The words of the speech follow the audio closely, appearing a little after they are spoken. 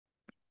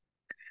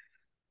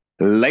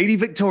Lady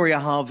Victoria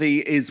Hervey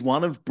is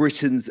one of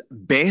Britain's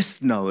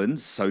best known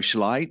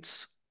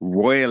socialites,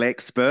 royal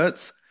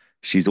experts.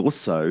 She's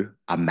also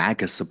a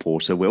MAGA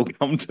supporter. We'll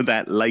come to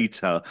that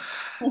later.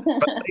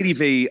 But Lady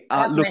V,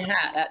 I have look, my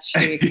hat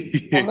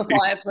actually on the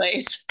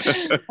fireplace.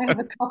 I have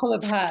a couple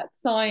of hats,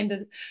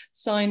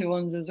 signed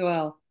ones as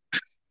well.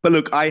 but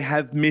look, I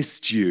have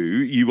missed you.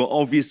 You were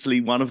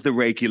obviously one of the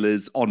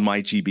regulars on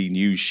my GB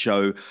News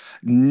show.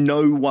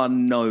 No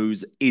one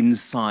knows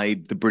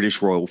inside the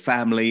British royal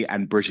family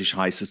and British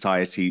high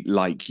society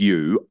like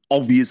you.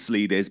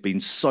 Obviously, there's been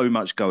so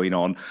much going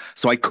on.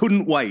 So I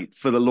couldn't wait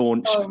for the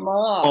launch So of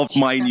much.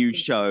 my new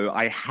show.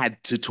 I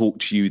had to talk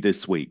to you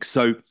this week.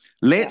 So Yeah.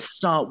 let's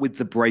start with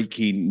the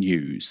breaking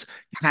news.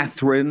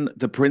 Catherine,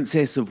 the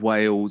Princess of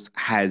Wales,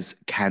 has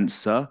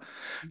cancer.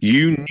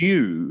 You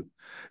knew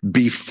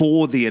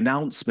before the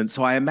announcement.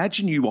 So I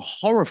imagine you were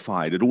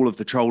horrified at all of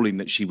the trolling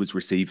that she was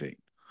receiving.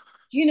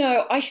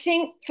 I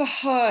think for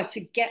her to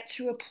get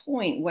to a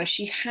point where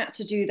she had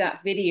to do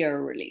that video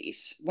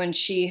release when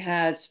she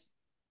has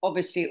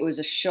obviously it was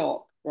a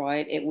shock,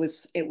 right? It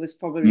was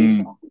probably Mm.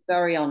 something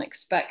very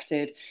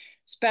unexpected,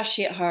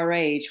 especially at her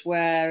age.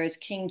 Whereas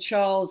King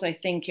Charles, I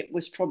think it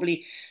was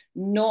probably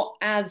not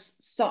as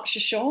such a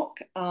shock,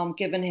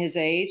 given his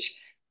age.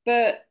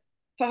 But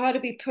for her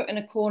to be put in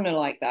a corner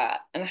like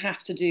that and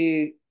have to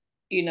do,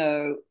 you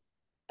know,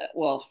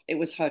 well, it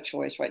was her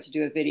choice, right, to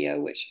do a video,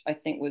 which I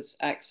think was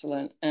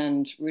excellent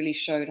and really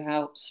showed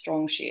how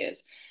strong she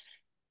is.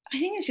 I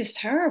think it's just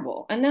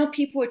terrible. And now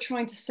people are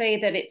trying to say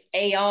that it's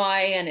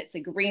AI and it's a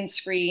green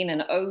screen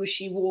and oh,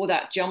 she wore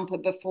that jumper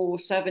before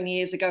 7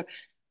 years ago.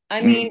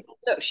 I Mm. mean,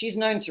 look, she's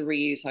known to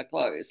reuse her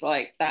clothes.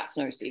 Like, that's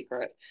no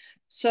secret.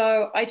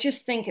 So I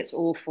just think it's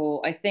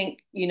awful. I think,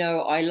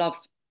 I love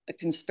a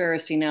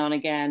conspiracy now and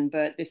again,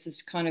 but this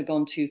has kind of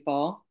gone too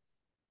far.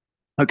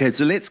 Okay,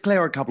 so let's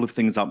clear a couple of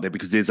things up there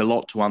because there's a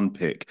lot to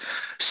unpick. Yeah.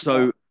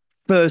 So,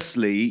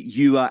 firstly,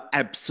 you are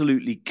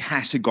absolutely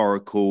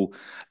categorical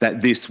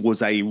that this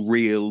was a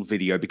real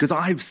video because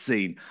I've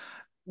seen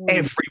Mm.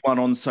 everyone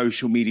on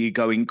social media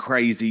going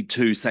crazy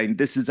too, saying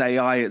this is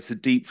AI, it's a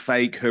deep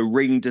fake, her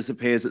ring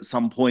disappears at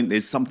some point,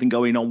 there's something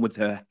going on with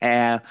her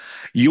hair.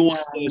 You're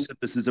Yeah. certain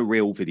this is a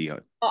real video.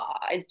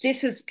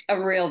 This is a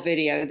real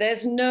video.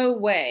 There's no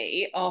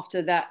way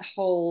after that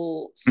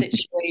whole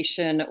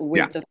situation Yeah.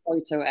 with the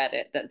photo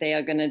edit that they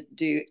are going to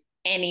do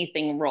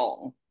anything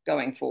wrong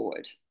going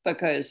forward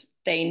because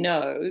they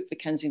know the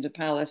Kensington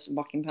Palace and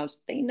Buckingham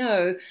Palace, they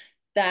know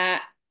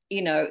that,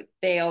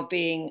 they are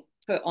being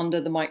put under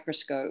the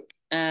microscope.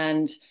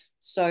 And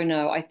so,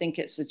 no, I think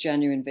it's a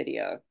genuine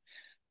video.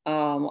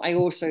 I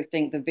also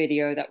think the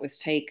video that was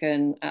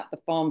taken at the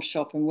farm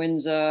shop in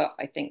Windsor,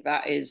 I think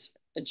that is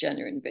a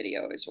genuine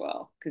video as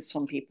well. Because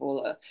some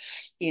people are,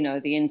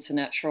 the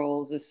internet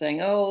trolls are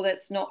saying, oh,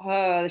 that's not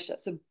her,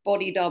 that's a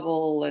body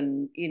double.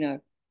 And,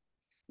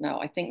 no,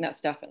 I think that's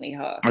definitely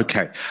her.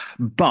 Okay.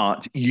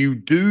 But you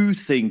do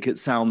think it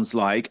sounds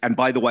like, and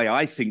by the way,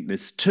 I think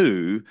this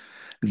too,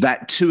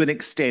 that to an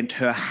extent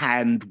her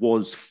hand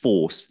was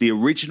forced. The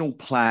original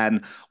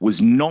plan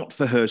was not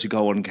for her to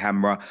go on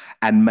camera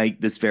and make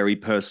this very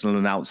personal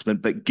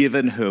announcement, but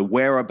given her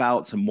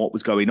whereabouts and what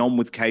was going on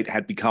with Kate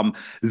had become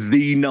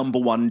the number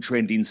one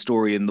trending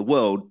story in the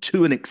world,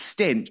 to an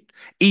extent,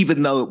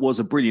 even though it was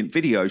a brilliant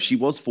video, she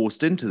was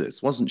forced into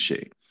this, wasn't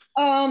she?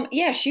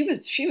 Yeah, she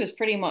was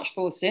pretty much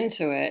forced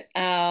into it.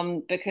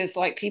 Because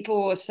like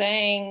people were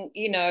saying,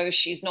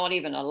 she's not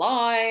even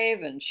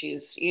alive and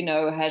she's,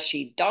 has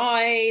she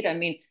died? I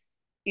mean,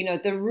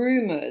 the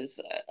rumors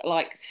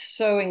like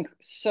so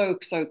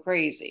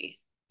crazy.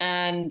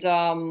 And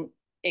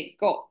it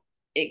got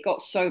it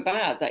got so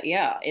bad that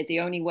yeah, the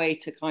only way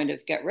to kind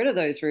of get rid of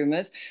those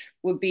rumors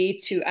would be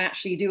to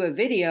actually do a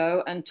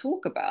video and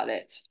talk about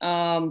it.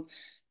 And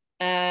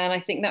I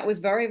think that was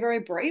very, very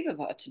brave of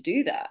her to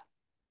do that.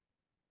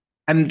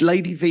 And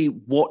Lady V,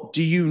 what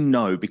do you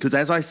know? Because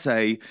as I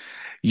say,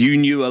 you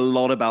knew a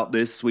lot about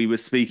this. We were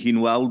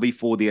speaking well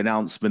before the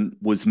announcement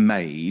was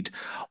made.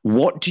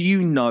 What do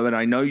you know? And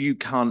I know you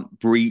can't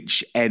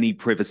breach any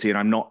privacy, and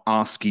I'm not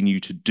asking you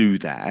to do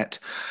that.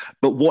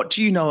 But what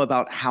do you know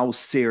about how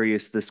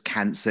serious this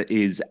cancer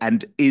is?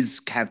 And is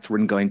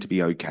Catherine going to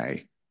be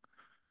okay?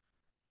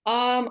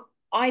 Um,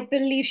 I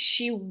believe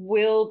she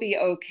will be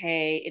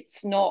okay.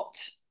 It's not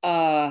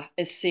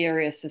as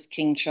serious as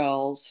King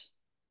Charles.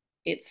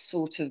 It's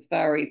sort of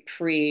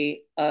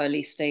very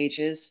early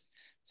stages.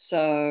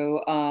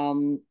 So,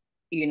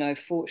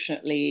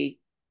 fortunately,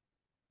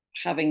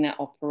 having that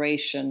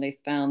operation, they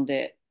found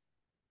it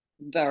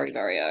very,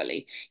 very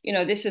early.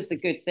 This is the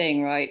good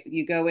thing, right?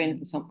 You go in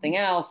for something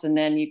else, and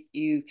then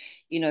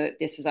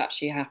this has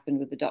actually happened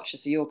with the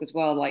Duchess of York as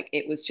well. Like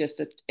it was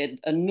just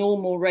a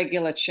normal,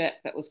 regular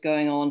check that was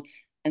going on,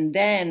 and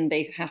then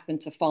they happened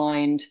to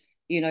find,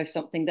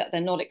 something that they're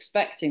not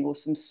expecting, or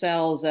some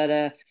cells that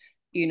are,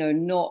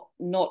 not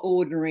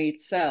ordinary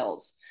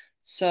cells.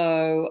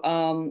 So,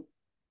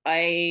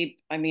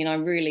 I mean, I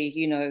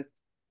really,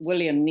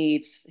 William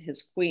needs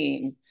his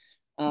queen,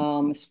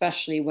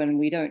 especially when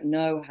we don't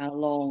know how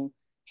long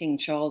King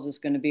Charles is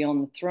going to be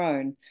on the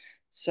throne.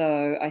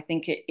 So I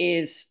think it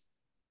is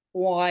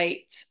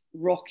quite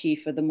rocky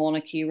for the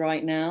monarchy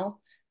right now.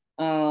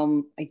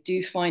 I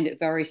do find it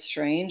very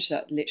strange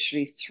that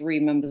literally three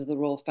members of the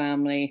royal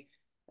family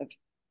have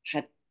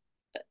had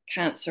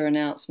cancer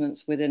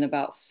announcements within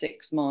about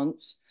 6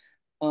 months.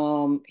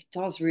 It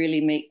does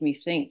really make me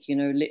think,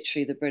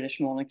 literally the British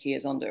monarchy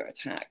is under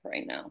attack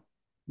right now.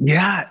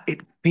 Yeah,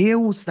 it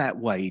feels that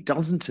way,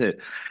 doesn't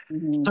it?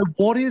 Mhm. So,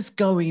 what is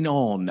going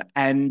on,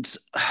 and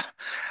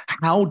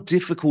how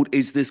difficult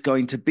is this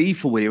going to be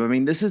for William? I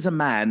mean, this is a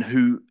man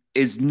who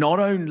is not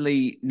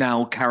only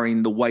now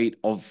carrying the weight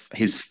of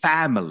his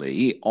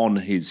family on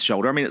his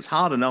shoulder. I mean, it's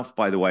hard enough,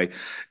 by the way,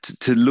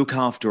 to look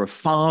after a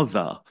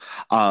father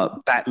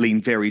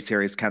battling very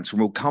serious cancer,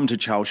 and we'll come to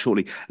Charles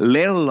shortly,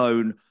 let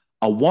alone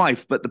a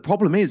wife. But the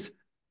problem is,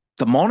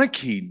 the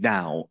monarchy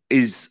now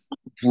is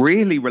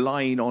really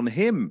relying on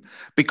him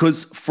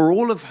because for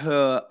all of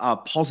her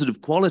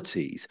positive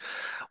qualities,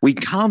 we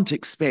can't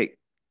expect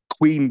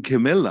Queen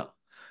Camilla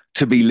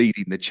to be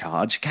leading the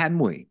charge, can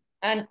we?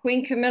 And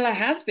Queen Camilla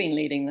has been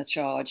leading the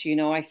charge.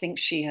 I think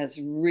she has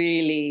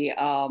really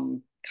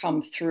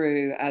come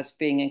through as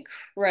being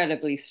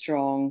incredibly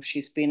strong.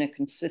 She's been a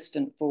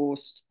consistent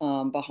force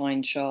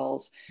behind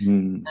Charles.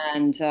 Mm.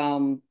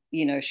 And,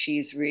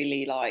 she's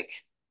really like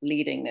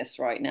leading this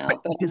right But now. she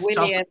But just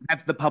doesn't William,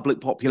 have the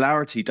public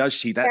popularity, does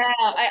she? yeah, That's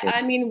the I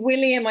thing. mean,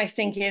 William, I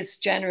think is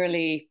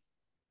generally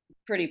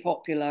pretty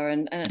popular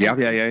and Yeah,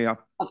 yeah, yeah, yeah.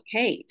 of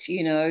Kate,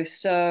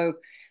 so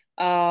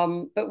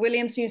but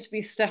William seems to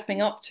be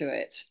stepping up to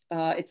it.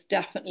 It's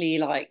definitely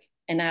like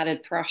an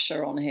added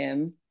pressure on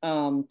him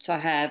to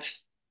have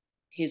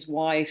his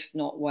wife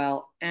not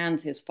well and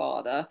his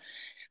father,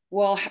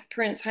 while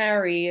Prince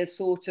Harry is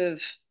sort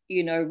of,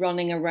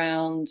 running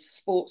around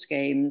sports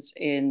games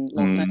in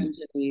Los Mm.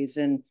 Angeles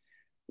and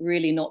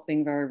really not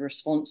being very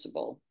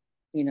responsible.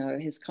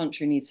 His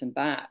country needs him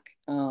back.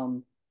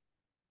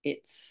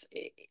 It's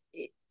it,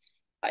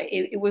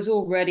 it was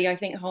already, I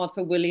think, hard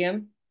for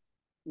William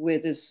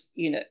with his,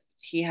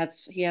 he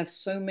has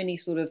so many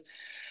sort of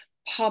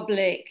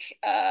public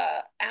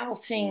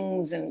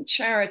outings and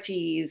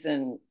charities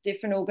and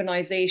different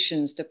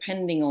organizations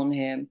depending on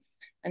him,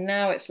 and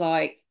now it's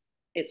like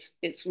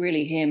it's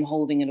really him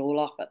holding it all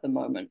up at the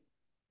moment.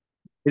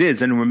 It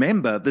is. And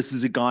remember, this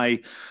is a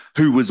guy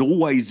who was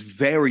always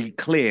very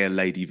clear,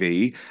 Lady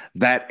V,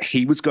 that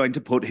he was going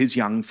to put his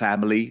young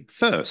family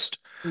first.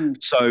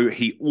 Mm. So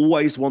he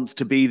always wants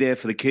to be there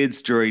for the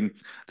kids during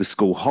the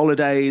school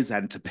holidays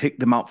and to pick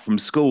them up from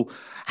school.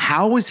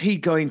 How is he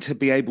going to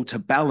be able to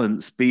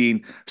balance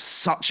being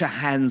such a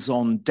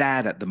hands-on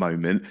dad at the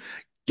moment,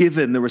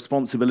 given the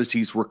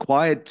responsibilities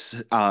required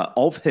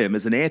of him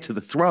as an heir to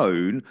the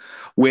throne,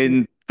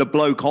 when the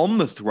bloke on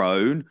the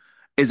throne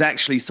is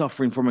actually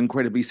suffering from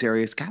incredibly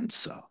serious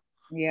cancer?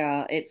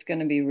 Yeah, it's going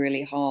to be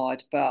really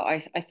hard, but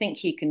I think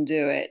he can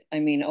do it. I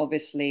mean,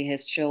 obviously,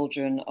 his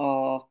children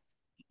are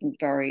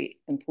very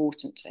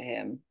important to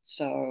him.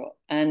 So,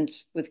 and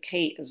with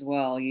Kate as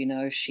well,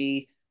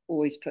 she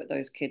always put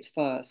those kids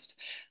first.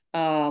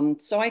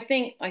 So I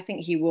think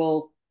he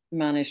will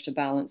manage to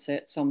balance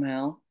it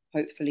somehow,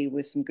 hopefully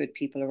with some good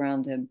people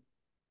around him.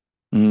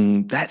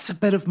 That's a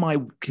bit of my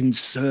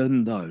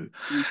concern, though,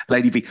 Mm.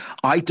 Lady V.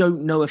 I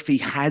don't know if he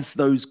has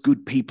those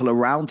good people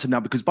around him now,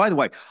 because, by the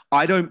way,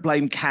 I don't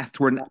blame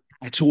Catherine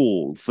at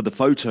all for the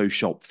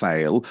Photoshop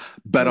fail,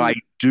 but I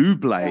Mm. do Yeah.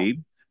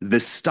 blame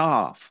the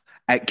staff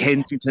at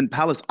Kensington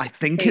Palace. I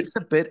think It, it's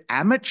a bit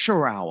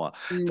amateur hour.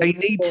 They mm,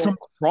 need it some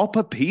is.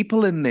 proper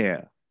people in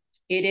there.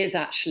 It is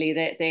actually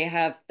that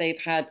they've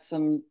had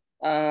some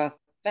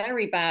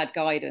very bad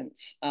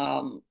guidance.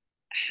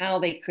 How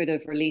they could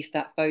have released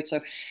that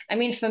photo. I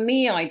mean, for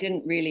me, I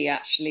didn't really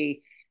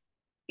actually,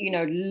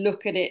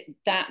 look at it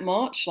that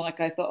much. Like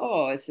I thought,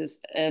 oh, this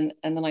is, and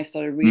then I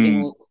started reading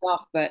Mm. all the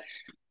stuff, but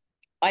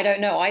I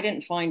don't know. I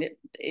didn't find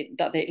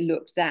that it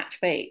looked that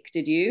fake.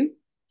 Did you?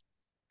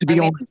 To I be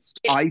mean, honest,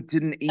 it, I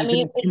didn't I mean,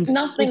 even it's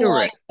nothing consider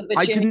like it. the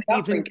I Virginia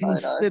didn't even Guthrie photo.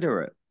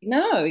 consider it.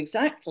 No,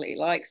 exactly.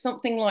 Like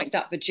something like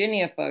that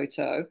Virginia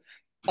photo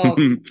of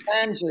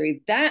Andrew.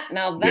 That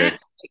Yes.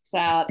 sticks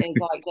out as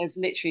like there's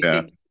literally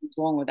Yeah. 50 things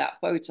wrong with that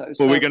photo.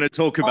 Well, we're So going to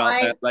talk about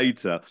I that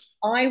later.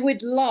 I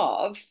would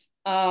love,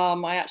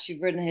 I actually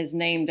written his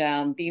name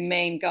down, the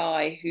main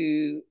guy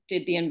who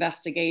did the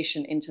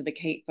investigation into the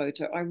Kate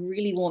photo. I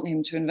really want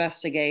him to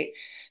investigate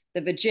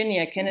the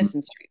Virginia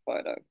Kinnison Street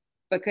photo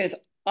because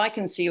I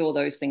can see all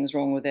those things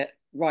wrong with it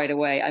right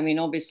away. I mean,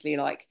 obviously,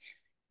 like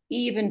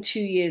even 2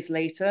 years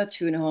later,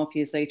 2.5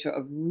 years later,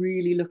 of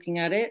really looking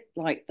at it,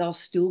 like there'll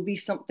still be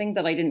something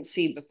that I didn't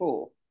see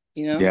before,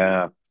 you know?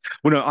 Yeah.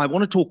 Well, no, I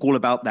want to talk all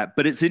about that,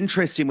 but it's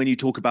interesting when you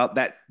talk about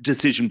that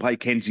decision by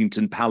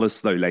Kensington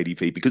Palace, though, Lady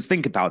V, because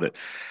think about it.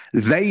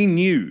 They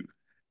knew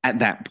at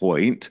that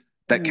point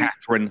that Mm,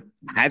 Catherine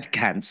had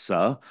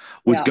cancer,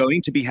 was yeah,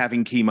 going to be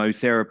having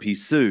chemotherapy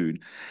soon.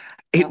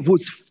 yeah. It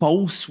was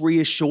false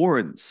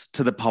reassurance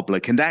to the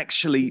public, and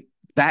actually,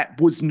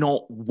 that was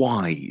not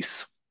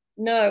wise.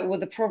 No, well,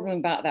 the problem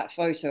about that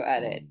photo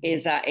edit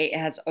is that it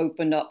has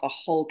opened up a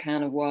whole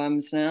can of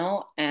worms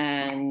now,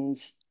 and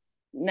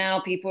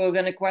now people are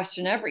going to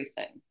question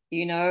everything.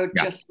 Yeah.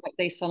 Just like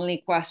they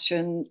suddenly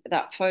question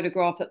that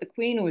photograph that the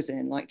Queen was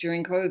in, like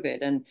during COVID,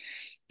 and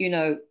you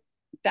know,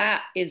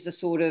 that is the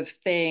sort of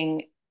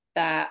thing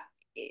that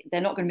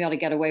they're not going to be able to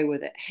get away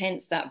with it.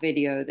 Hence, that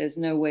video. There's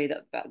no way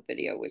that that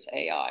video was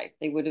AI.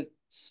 They would have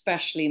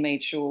specially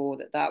made sure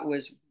that that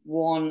was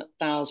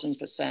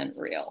 1000%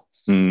 real.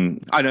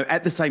 I know.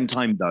 At the same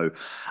time, though,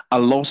 a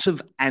lot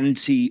of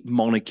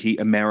anti-monarchy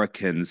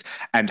Americans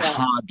and Yeah.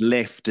 hard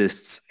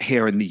leftists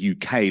here in the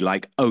UK,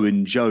 like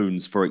Owen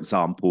Jones, for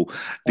example,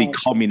 the Oh,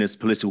 communist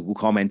political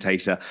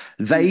commentator,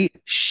 mm. they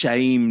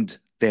shamed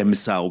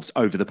themselves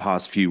over the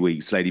past few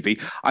weeks, Lady V.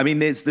 I mean,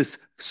 there's this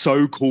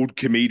so-called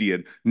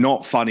comedian,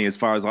 not funny as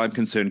far as I'm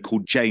concerned,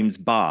 called James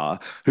Barr,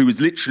 who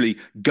was literally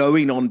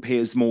going on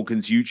Piers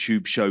Morgan's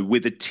YouTube show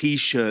with a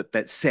T-shirt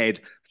that said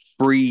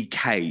 "Free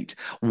Kate,"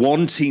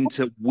 wanting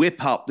to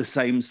whip up the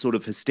same sort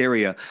of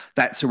hysteria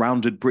that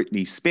surrounded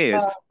Britney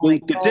Spears. Oh Well, my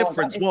the God, that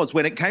difference is, was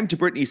when it came to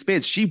Britney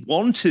Spears, she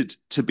wanted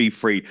to be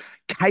free.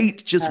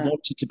 Kate just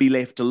wanted to be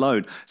left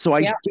alone. So I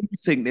yeah. do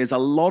think there's a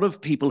lot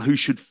of people who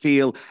should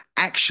feel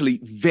actually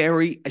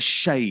very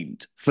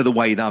ashamed for the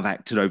way they've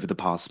acted over the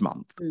past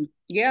month.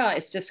 Yeah,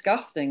 it's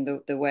disgusting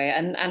the way,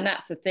 and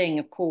that's the thing.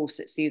 Of course,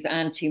 it's these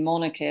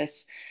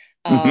anti-monarchists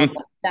um, Mhm.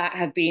 that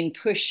have been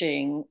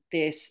pushing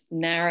this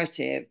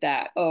narrative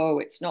that, oh,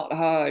 it's not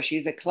her,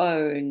 she's a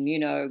clone.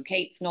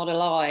 Kate's not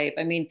alive.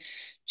 I mean,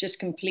 just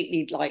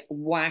completely like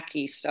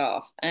wacky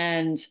stuff,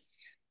 and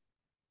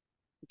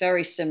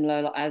very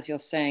similar, as you're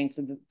saying,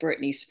 to the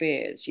Britney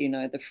Spears,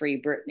 the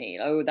Free Britney.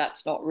 Oh,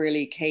 that's not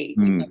really Kate.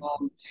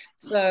 Mm.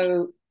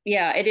 So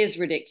yeah, it is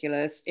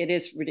ridiculous. It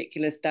is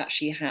ridiculous that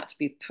she had to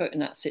be put in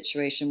that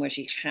situation where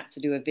she had to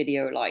do a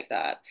video like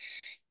that,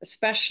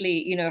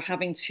 especially,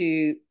 having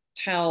to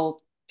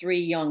tell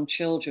three young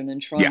children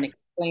and try Yeah. and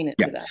explain it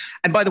Yeah. to them.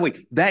 And by the way,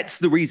 that's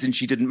the reason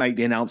she didn't make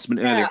the announcement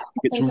Yeah, earlier. I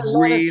It's think a lot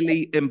of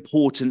really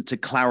important to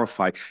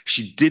clarify.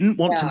 She didn't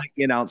want to yeah, make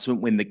the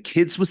announcement when the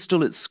kids were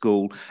still at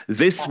school.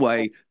 This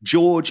way,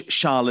 George,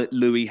 Charlotte,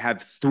 Louis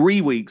have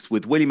 3 weeks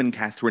with William and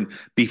Catherine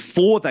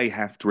before they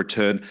have to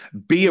return,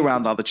 be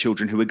around other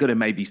children who are going to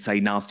maybe say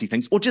nasty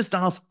things or just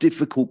ask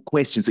difficult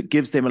questions. It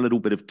gives them a little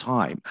bit of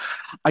time.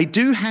 I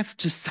do have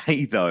to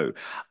say, though,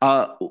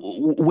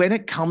 when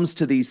it comes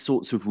to these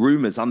sorts of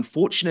rumors,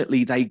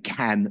 unfortunately, they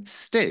can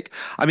stick.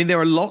 I mean, there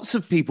are lots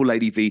of people,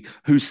 Lady V,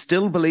 who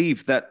still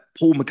believe that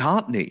Paul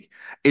McCartney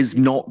is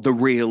not the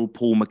real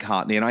Paul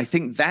McCartney. And I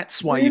think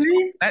that's why you've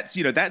got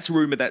really. that's a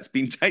rumor that's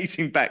been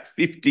dating back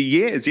 50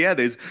 years. Yeah,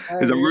 Oh,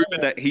 there's a rumor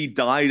really? that he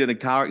died in a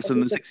car Is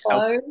accident in it the the 60s. Now,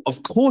 clone?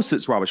 of course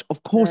it's rubbish.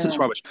 Of course it's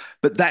Yeah. rubbish.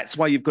 But that's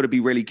why you've got to be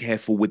really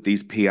careful with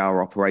these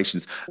PR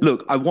operations.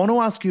 Look, I want to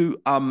ask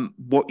you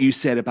what you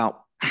said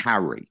about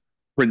Harry,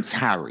 Prince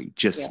Harry,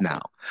 just Yeah.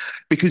 now,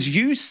 because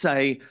you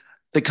say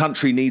the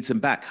country needs him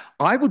back.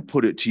 I would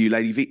put it to you,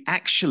 Lady V,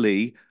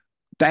 actually,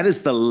 that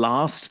is the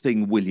last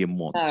thing William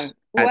wants No. at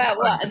the Well,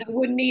 moment. they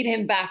wouldn't need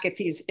him back if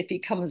he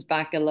comes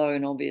back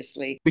alone,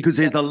 obviously. Because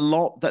So, there's a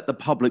lot that the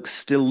public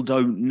still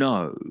don't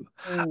know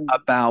mm,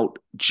 about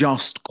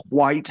just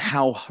quite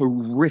how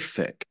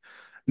horrific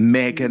mm.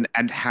 Meghan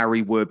and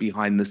Harry were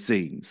behind the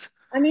scenes.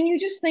 I mean, you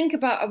just think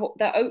about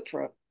that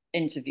Oprah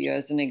interview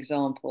as an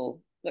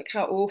example. Look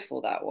how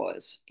awful that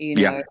was,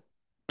 Yeah.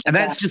 And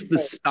that's about just the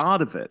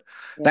start of it.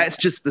 yeah. That's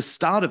just the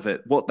start of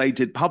it, what they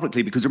did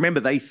publicly. Because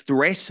remember, they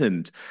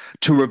threatened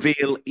to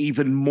reveal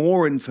even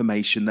more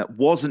information that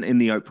wasn't in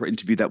the Oprah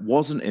interview, that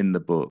wasn't in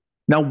the book.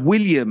 Now,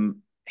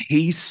 William,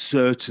 he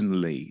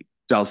certainly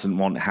doesn't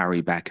want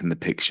Harry back in the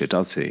picture,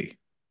 does he?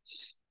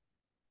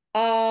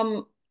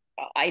 Um,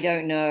 I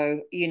don't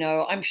know.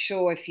 I'm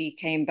sure if he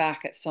came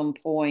back at some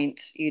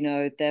point,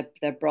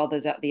 they're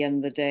brothers at the end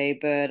of the day,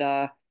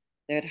 but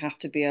there'd have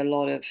to be a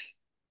lot of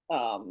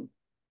um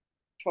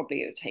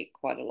probably it would take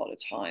quite a lot of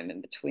time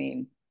in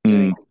between Mm.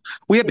 doing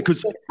Well, yeah, it's,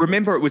 because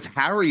remember, it was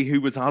Harry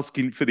who was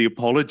asking for the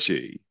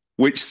apology,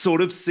 which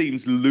sort of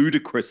seems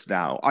ludicrous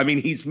now. I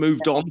mean, he's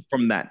moved on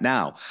from that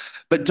now.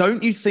 But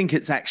don't you think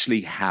it's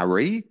actually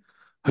Harry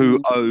who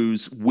mm,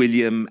 owes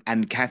William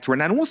and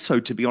Catherine, and also,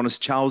 to be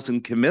honest, Charles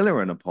and Camilla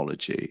an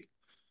apology?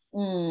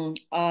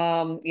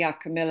 yeah,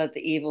 Camilla, the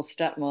evil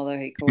stepmother,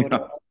 he called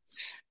her.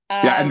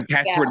 Yeah, and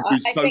Yeah, Catherine,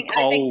 who's so I think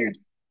cold,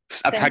 there's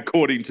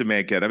according to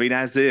Meghan. I mean,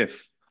 as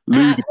if uh,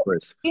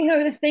 ludicrous.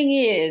 the thing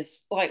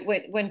is, like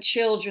when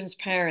children's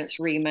parents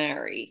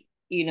remarry,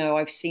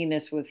 I've seen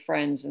this with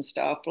friends and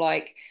stuff.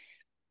 Like,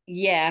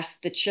 yes,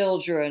 the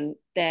children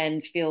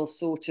then feel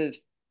sort of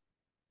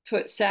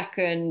put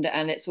second,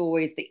 and it's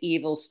always the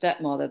evil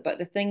stepmother. But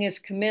the thing is,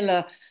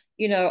 Camilla,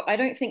 I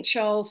don't think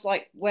Charles,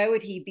 like, where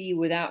would he be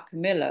without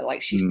Camilla?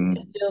 Like, she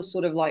Mm. feels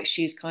sort of like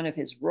she's kind of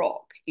his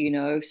rock.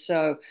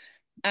 So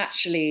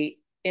actually,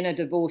 in a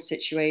divorce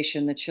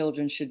situation, the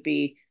children should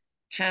be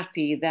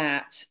happy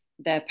that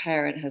their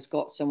parent has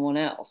got someone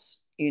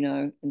else,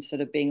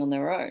 instead of being on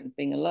their own,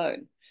 being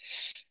alone.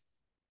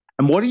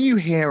 And what are you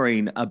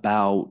hearing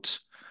about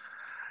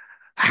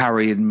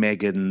Harry and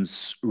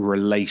Meghan's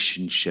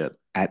relationship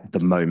at the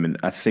moment?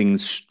 Are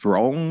things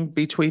strong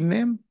between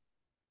them?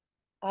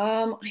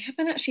 I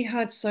haven't actually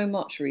heard so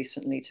much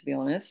recently, to be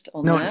honest,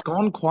 on No, it's that.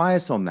 gone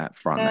quiet on that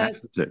front,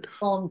 Has hasn't it?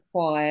 gone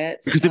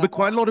quiet. Because there were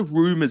quite a lot of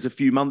rumors a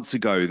few months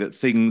ago that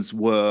things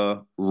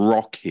were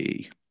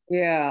rocky.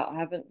 Yeah, I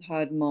haven't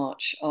heard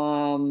much.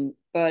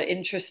 But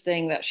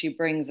interesting that she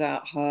brings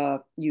out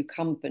her new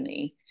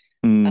company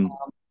Mm,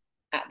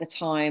 at the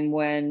time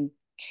when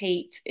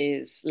Kate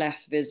is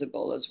less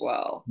visible as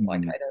well.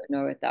 Like, mm. I don't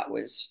know if that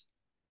was.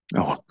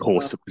 Oh, of Uh,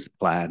 course it was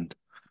planned.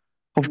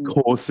 Of mm,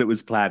 course it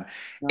was planned.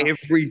 no.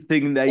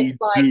 Everything It's they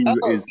like,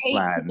 do oh, is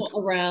Kate's not planned.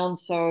 around,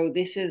 so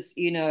this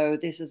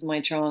is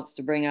my chance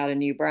to bring out a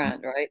new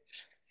brand, right?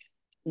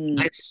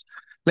 Mm, Let's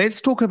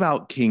let's talk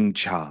about King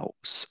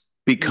Charles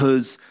mm,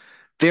 because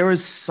there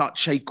is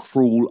such a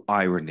cruel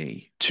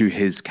irony to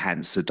his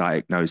cancer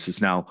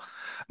diagnosis. Now,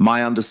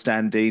 my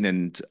understanding,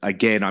 and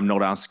again, I'm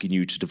not asking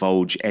you to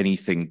divulge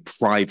anything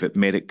private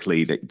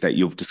medically that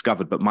you've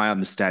discovered, but my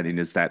understanding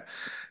is that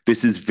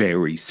this is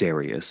very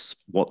serious,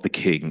 what the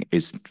king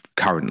is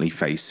currently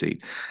facing.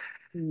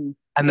 mm.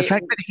 And the It,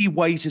 fact that he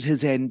waited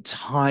his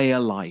entire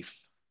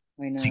life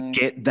I to know.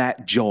 get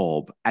that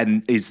job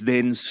and is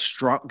then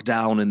struck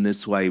down in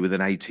this way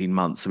within 18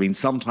 months. I mean,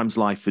 sometimes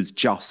life is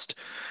just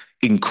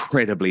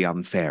incredibly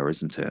unfair,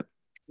 isn't it?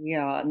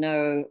 Yeah,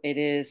 no, it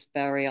is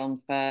very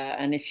unfair.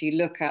 And if you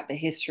look at the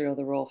history of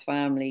the royal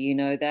family,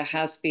 there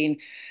has been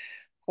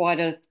quite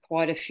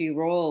a few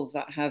royals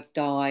that have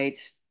died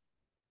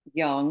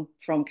young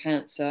from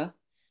cancer,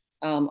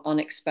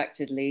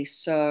 unexpectedly.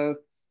 So,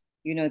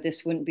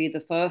 this wouldn't be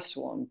the first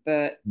one,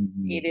 but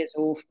it Mhm. is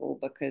awful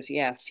because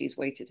yes, he's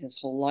waited his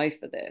whole life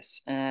for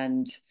this.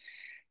 And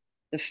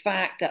the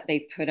fact that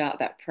they put out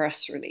that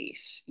press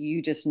release,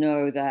 you just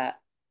know that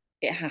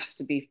it has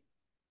to be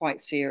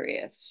quite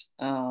serious.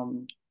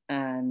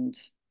 And,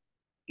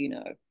 you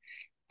know,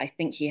 I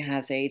think he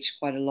has aged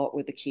quite a lot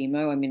with the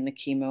chemo. I mean, the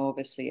chemo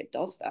obviously it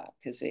does that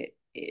because it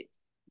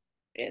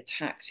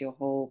attacks your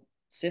whole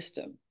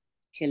system,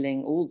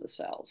 killing all the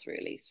cells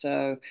really.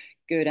 So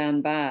good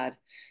and bad.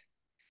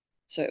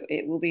 So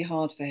it will be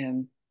hard for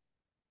him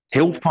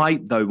He'll to.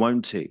 fight, though,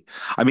 won't he?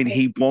 I mean,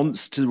 he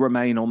wants to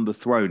remain on the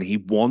throne. He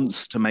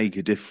wants to make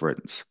a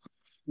difference.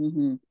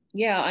 Mhm.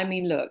 Yeah, I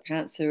mean, look,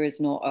 cancer is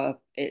not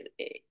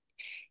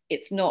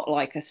it's not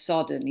like a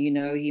sudden,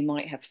 he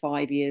might have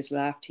 5 years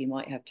left, he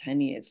might have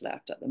 10 years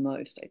left at the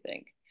most, I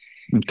think.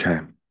 Okay.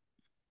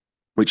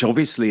 Which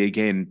obviously,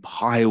 again,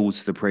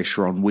 piles the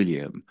pressure on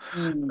William,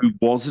 Mm. who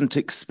wasn't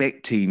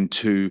expecting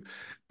to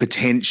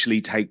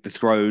potentially take the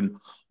throne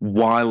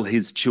while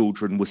his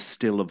children were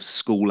still of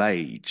school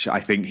age. I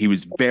think he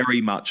was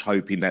very much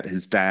hoping that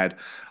his dad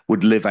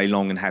would live a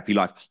long and happy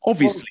life, Well,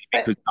 obviously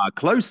because they're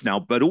close now,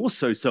 but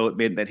also so it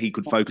meant that he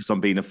could focus on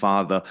being a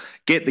father,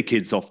 get the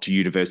kids off to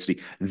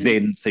university,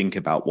 then think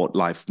about what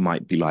life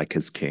might be like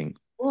as king.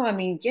 well, I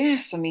mean,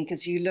 yes, I mean,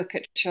 because you look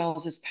at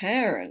Charles's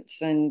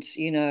parents and,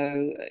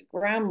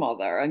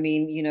 grandmother, I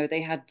mean,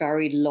 they had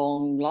very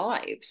long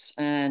lives.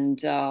 And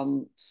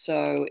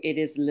so it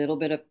is a little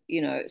bit of,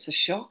 it's a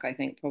shock, I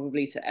think,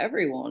 probably to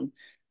everyone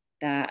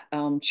that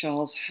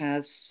Charles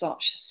has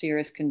such a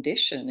serious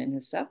condition in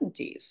his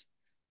 70s.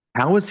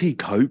 How is he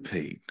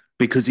coping?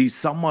 Because he's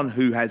someone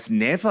who has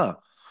never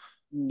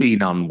Mm,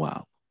 been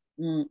unwell.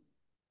 mm,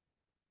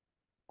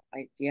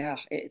 yeah,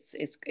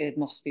 it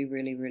must be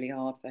really, really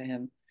hard for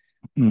him.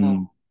 Uh,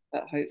 Mm.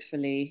 but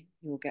hopefully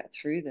he'll get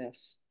through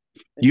this.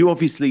 You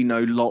obviously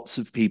know lots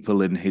of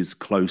people in his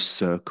close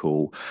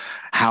circle.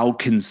 How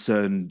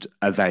concerned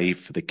are they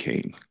for the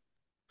king?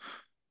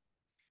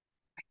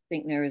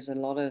 Think there's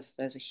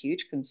a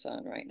huge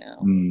concern right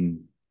now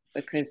Mm.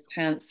 because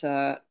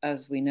cancer,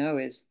 as we know,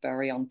 is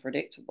very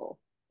unpredictable.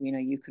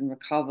 You can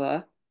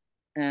recover,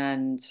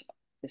 and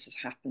this has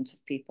happened to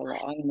people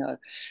that I know,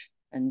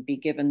 and be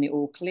given the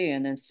all clear,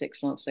 and then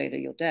 6 months later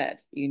you're dead.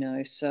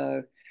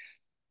 So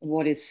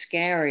what is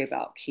scary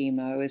about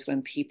chemo is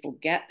when people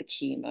get the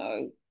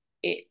chemo,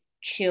 it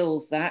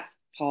kills that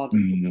part of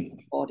the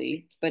Mm.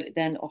 body, but it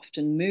then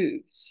often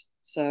moves.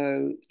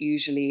 So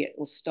usually it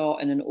will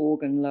start in an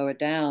organ lower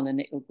down and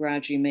it will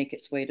gradually make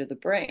its way to the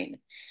brain.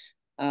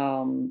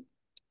 Um,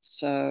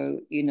 so,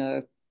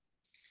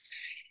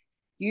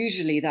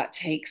 usually that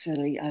takes at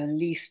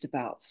least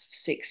about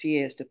 6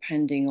 years,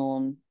 depending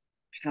on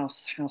how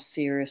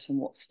serious and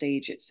what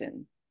stage it's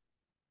in.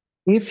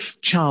 If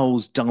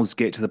Charles does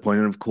get to the point,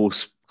 and of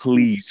course,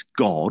 please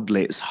God,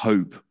 let's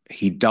hope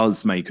he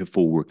does make a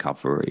full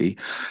recovery.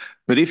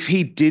 But if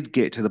he did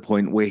get to the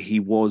point where he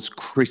was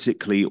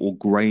critically or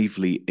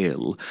gravely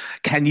ill,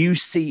 can you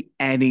see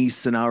any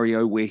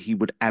scenario where he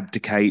would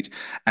abdicate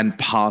and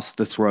pass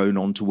the throne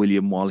on to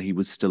William while he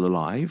was still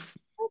alive?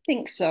 I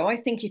think so. I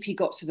think if he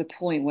got to the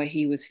point where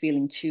he was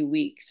feeling too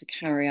weak to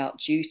carry out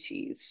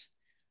duties,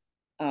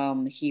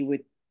 he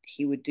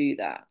would do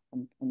that.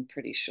 I'm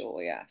pretty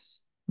sure.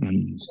 Yes,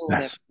 sure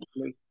they're That's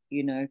probably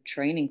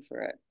training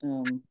for it.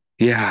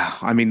 Yeah,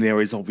 I mean, there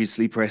is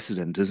obviously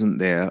precedent, isn't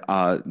there?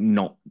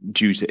 Not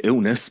due to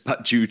illness,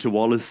 but due to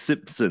Wallace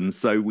Simpson.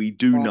 So we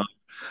do know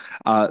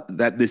Right.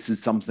 that this is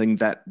something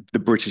that the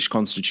British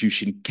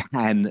Constitution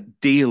can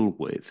deal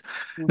with.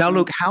 Now, Mm-hmm.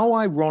 look, how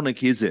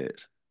ironic is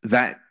it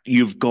that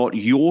you've got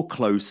your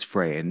close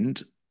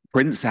friend,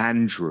 Prince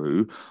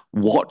Andrew,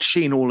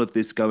 watching all of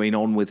this going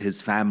on with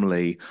his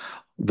family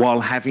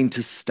while having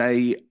to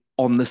stay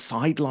on the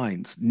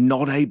sidelines,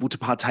 not able to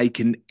partake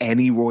in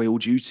any royal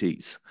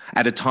duties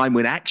at a time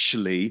when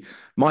actually,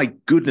 my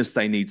goodness,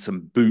 they need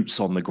some boots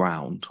on the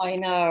ground. I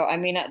know. I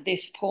mean, at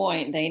this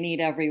point, they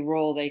need every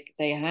role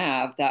they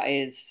have that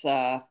is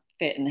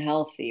fit and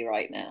healthy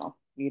right now,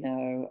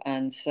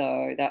 and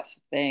so that's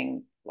the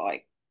thing.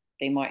 Like,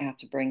 they might have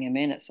to bring him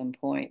in at some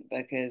point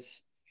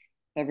because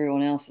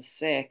everyone else is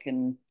sick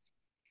and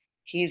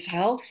he's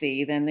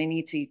healthy, then they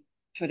need to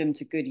put him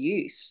to good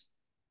use.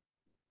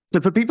 So,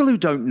 for people who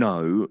don't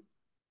know,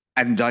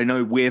 and I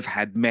know we've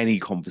had many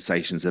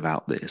conversations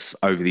about this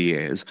over the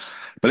years,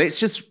 but let's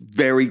just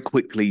very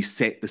quickly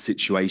set the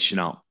situation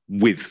up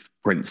with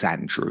Prince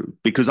Andrew,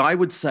 because I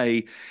would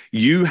say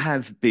you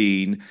have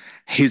been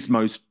his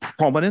most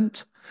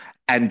prominent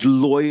and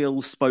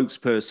loyal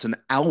spokesperson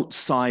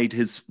outside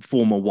his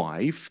former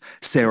wife,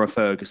 Sarah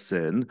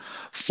Ferguson,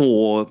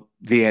 for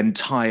the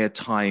entire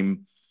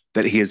time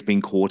that he has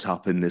been caught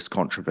up in this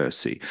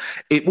controversy.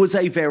 It was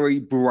a very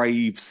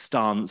brave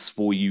stance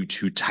for you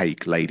to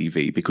take, Lady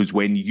V, because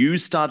when you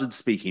started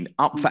speaking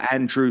up for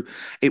Andrew,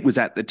 it was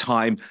at the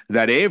time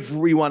that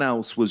everyone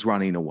else was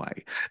running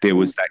away. There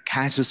was that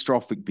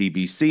catastrophic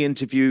BBC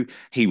interview.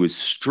 He was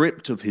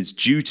stripped of his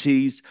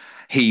duties.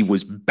 He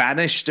was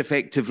banished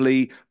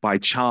effectively by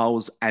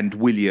Charles and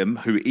William,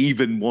 who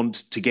even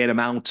want to get him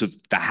out of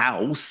the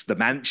house, the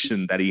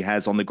mansion that he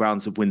has on the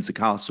grounds of Windsor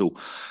Castle.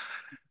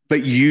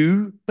 But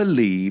you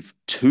believe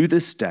to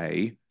this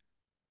day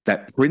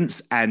that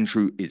Prince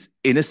Andrew is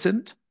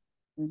innocent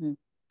Mm-hmm.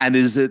 and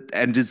is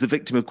the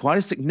victim of quite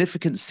a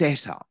significant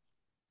setup.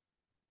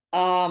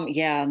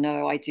 Yeah,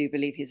 no, I do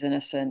believe he's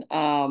innocent.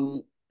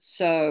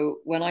 So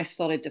when I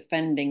started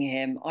defending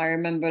him, I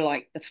remember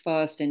like the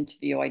first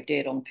interview I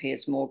did on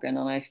Piers Morgan,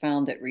 and I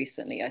found it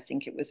recently. I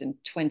think it was in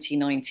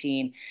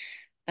 2019.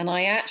 And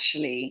I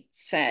actually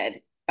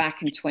said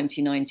back in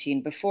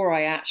 2019, before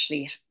I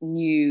actually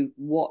knew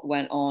what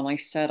went on, I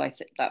said, I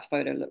think that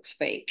photo looks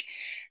fake.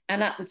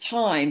 And at the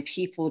time,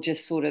 people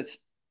just sort of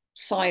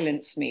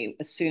silenced me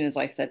as soon as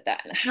I said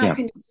that. And how Yeah.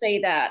 can you say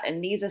that?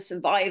 And these are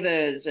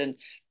survivors and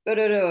da,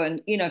 da, da.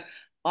 And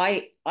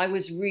I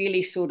was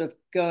really sort of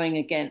going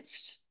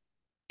against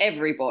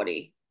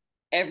everybody,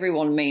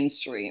 everyone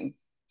mainstream,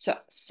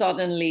 to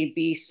suddenly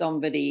be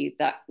somebody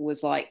that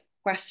was like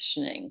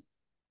questioning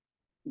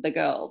the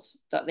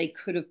girls that they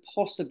could have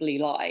possibly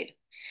lied.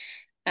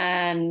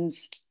 And,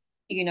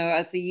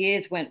 as the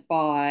years went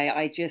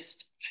by,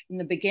 in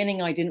the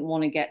beginning, I didn't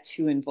want to get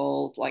too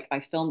involved. Like,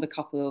 I filmed a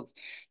couple of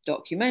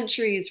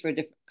documentaries for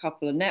a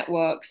couple of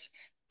networks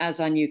as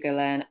I knew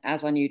Ghislaine,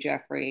 as I knew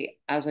Jeffrey,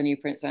 as I knew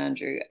Prince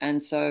Andrew.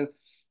 And so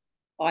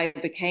I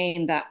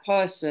became that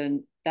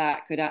person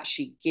that could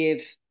actually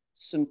give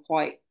some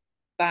quite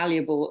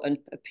valuable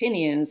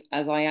opinions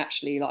as I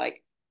actually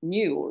like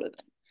knew all of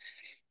them.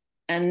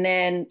 And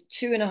then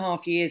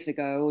 2.5 years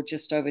ago, or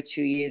just over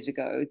 2 years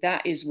ago,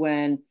 that is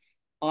when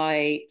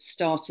I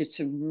started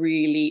to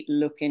really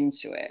look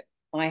into it.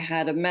 I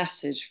had a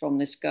message from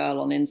this girl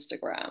on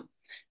Instagram,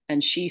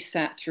 and she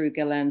sat through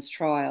Ghislaine's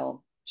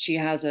trial. She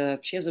has a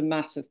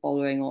massive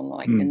following on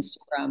like Mm.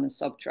 Instagram and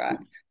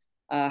Subtrack,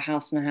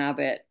 House and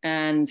Habit,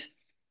 and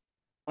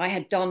I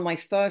had done my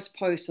first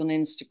post on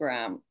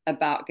Instagram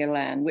about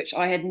Ghislaine, which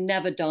I had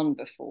never done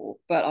before,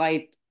 but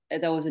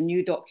there was a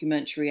new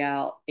documentary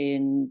out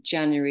in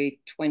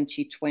January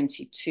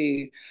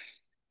 2022,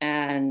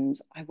 and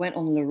I went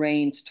on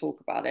Lorraine to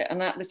talk about it.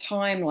 And at the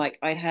time, like,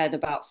 I'd had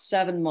about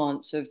 7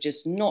 months of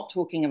just not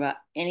talking about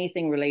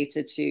anything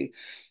related to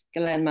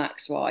Ghislaine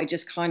Maxwell. I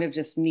just kind of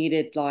just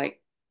needed like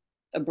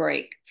a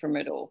break from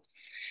it all.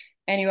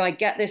 Anyway, I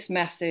get this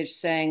message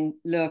saying,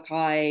 look,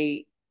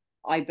 I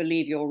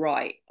believe you're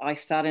right. I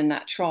sat in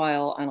that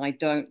trial and I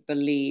don't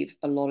believe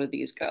a lot of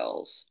these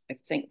girls. I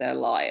think they're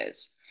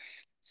liars.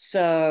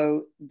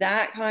 So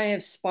that kind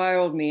of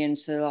spiraled me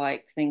into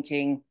like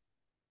thinking,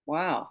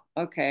 wow,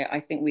 okay, I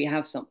think we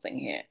have something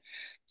here.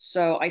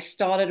 So I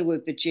started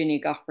with Virginia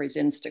Guthrie's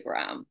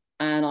Instagram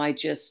and I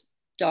just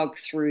dug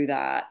through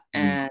that,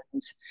 Mm.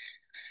 and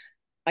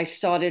I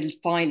started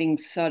finding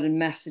certain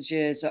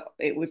messages.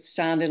 It would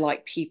sounded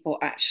like people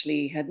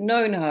actually had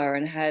known her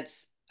and had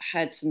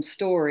some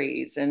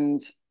stories,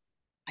 and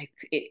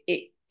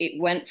it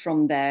went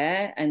from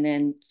there. And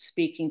then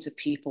speaking to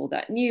people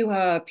that knew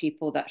her,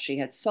 people that she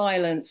had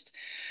silenced,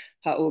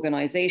 her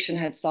organization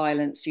had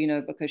silenced,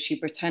 because she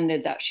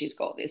pretended that she's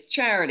got this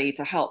charity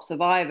to help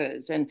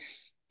survivors. And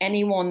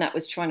anyone that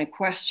was trying to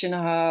question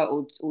her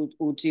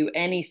or do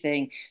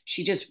anything,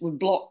 she just would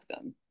block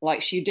them.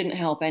 Like, she didn't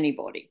help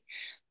anybody.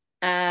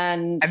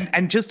 And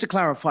And just to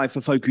clarify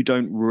for folk who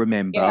don't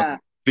remember, yeah.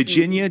 Mm.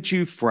 Virginia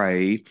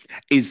Giuffre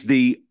is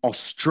the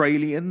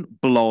Australian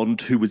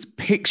blonde who was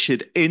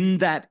pictured in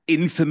that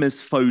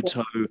infamous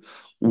photo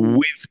Mm.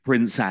 with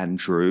Prince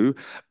Andrew.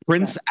 Yeah.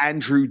 Prince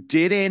Andrew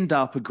did end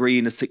up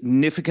agreeing a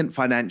significant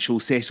financial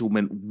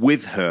settlement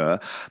with her,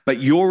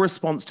 but your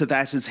response to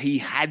that is he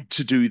had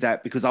to do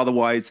that because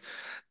otherwise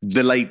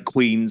the late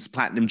Queen's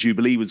Platinum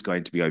Jubilee was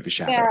going to be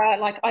overshadowed. Yeah,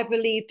 like I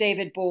believe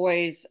David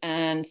Boys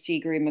and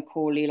Seagrave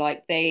Macaulay,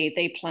 like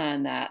they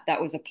planned that. That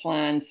was a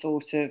plan,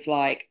 sort of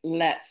like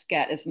let's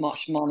get as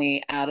much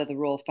money out of the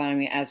royal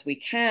family as we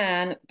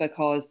can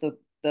because the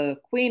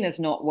Queen is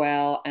not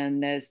well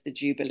and there's the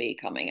Jubilee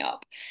coming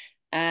up.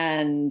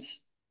 And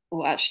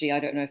well, actually, I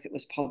don't know if it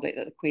was public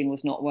that the Queen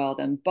was not well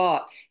then,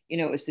 but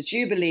it was the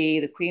Jubilee.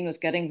 The Queen was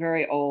getting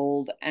very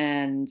old,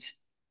 and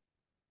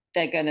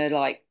they're gonna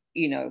like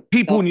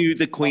People go knew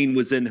the Queen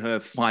was in her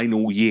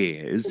final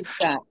years,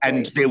 and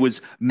exactly. there was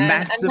And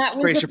massive that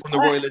was pressure from the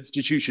royal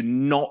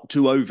institution not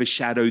to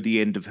overshadow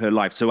the end of her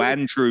life. So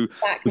Andrew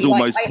was exactly like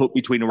almost put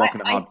between a rock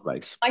and a I hard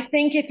place. I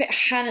think if it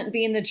hadn't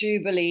been the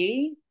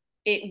Jubilee,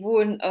 it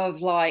wouldn't have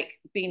like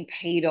been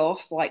paid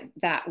off like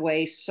that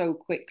way so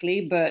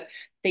quickly, but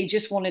they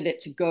just wanted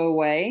it to go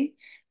away.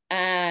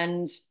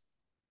 And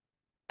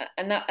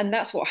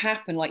that's what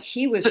happened. Like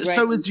he So, was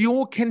so ready. is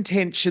your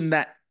contention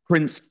that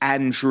Prince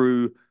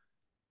Andrew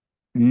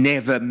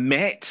never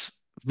met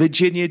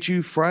Virginia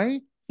Giuffre?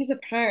 He's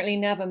apparently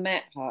never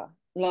met her.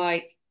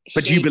 Like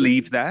But do you he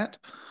believe that?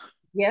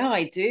 Yeah,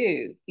 I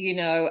do,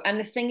 and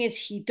the thing is,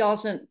 he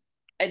doesn't.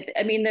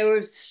 I mean, there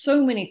were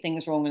so many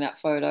things wrong in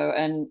that photo,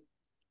 and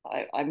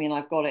I mean,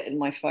 I've got it in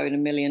my phone a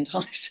million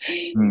times,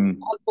 Hmm.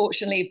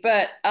 unfortunately.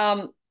 But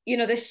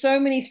there's so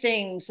many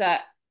things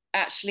that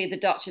actually the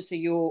Duchess of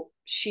York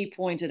she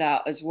pointed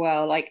out as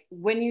well. Like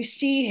when you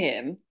see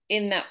him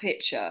in that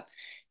picture,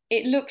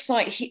 it looks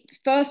like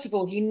first of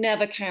all, he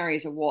never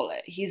carries a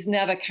wallet. He's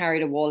never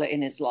carried a wallet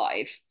in his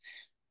life.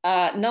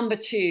 Number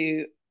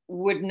two,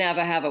 would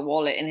never have a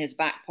wallet in his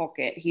back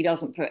pocket. He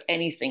doesn't put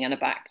anything in a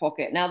back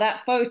pocket. Now,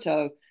 that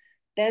photo,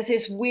 there's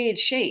this weird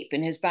shape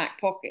in his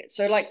back pocket.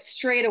 So, like,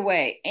 straight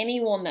away,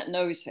 anyone that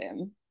knows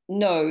him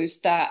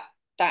knows that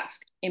that's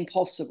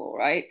impossible,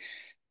 right?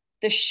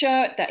 The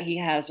shirt that he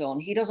has on,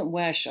 he doesn't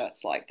wear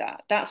shirts like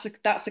that. That's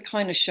the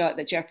kind of shirt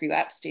that Jeffrey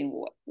Epstein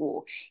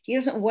wore. He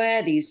doesn't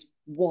wear these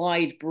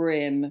wide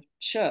brim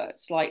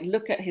shirts. Like,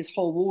 look at his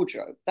whole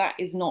wardrobe. That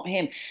is not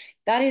him.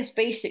 That is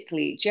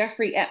basically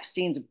Jeffrey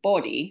Epstein's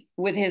body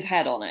with his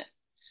head on it.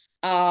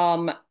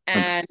 Okay.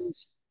 And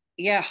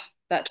yeah, So,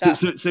 that's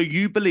so, so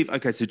you believe,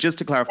 okay, so just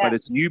to clarify yeah.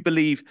 this, you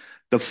believe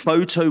the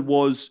photo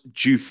was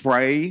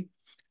Giuffre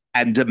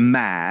and a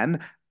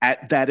man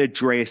at that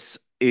address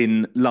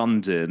in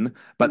London,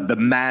 but the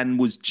man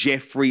was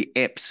Jeffrey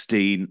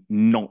Epstein,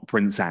 not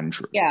Prince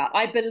Andrew. Yeah,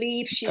 I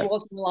believe she Okay.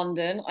 was in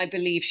London. I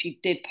believe she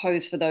did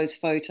pose for those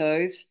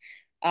photos.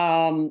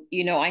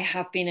 I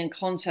have been in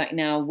contact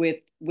now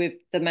with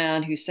the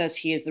man who says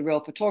he is the real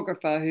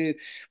photographer, who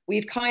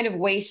we've kind of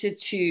waited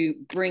to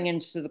bring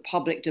into the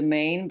public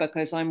domain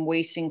because I'm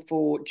waiting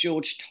for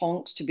George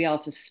Tonks to be able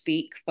to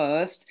speak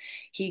first.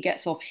 He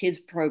gets off his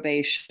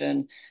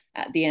probation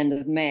at the end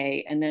of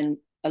May, and then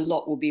a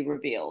lot will be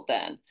revealed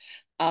then.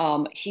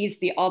 He's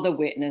the other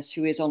witness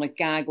who is on a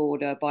gag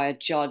order by a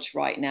judge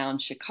right now in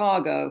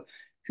Chicago,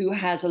 who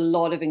has a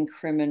lot of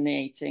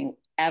incriminating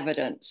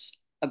evidence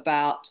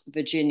about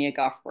Virginia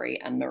Giuffre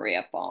and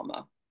Maria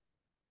Farmer.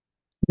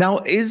 Now,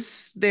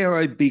 is there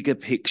a bigger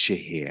picture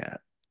here?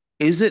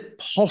 Is it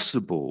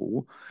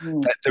possible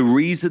Mm. that the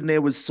reason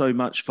there was so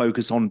much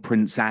focus on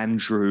Prince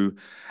Andrew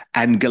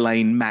and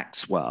Ghislaine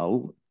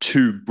Maxwell,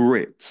 two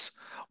Brits,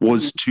 Mhm.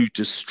 was to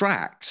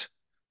distract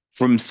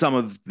from some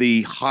of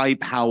the high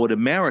powered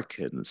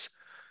Americans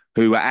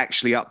who are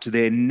actually up to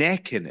their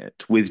neck in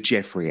it with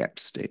Jeffrey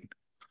Epstein?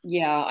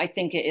 Yeah, I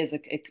think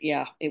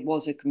yeah, it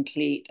was a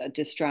complete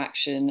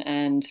distraction,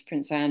 and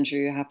Prince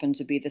Andrew happened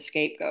to be the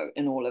scapegoat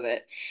in all of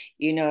it.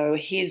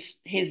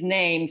 His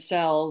name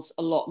sells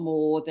a lot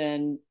more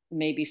than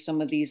maybe some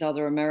of these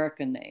other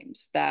American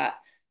names that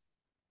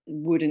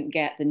wouldn't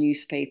get the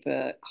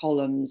newspaper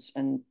columns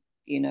and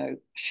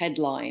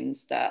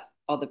headlines that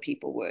other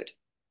people would.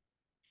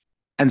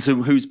 And so,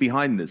 who's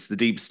behind this? The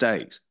deep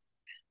state?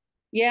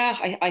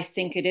 Yeah, I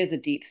think it is a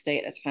deep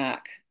state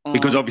attack.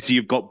 Because obviously,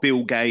 you've got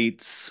Bill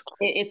Gates,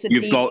 It's a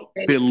you've deep got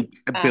state attack Bill on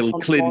the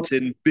monarchy.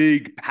 Clinton,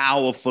 big,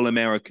 powerful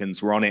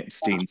Americans were on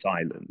Epstein's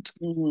island.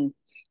 Mhm.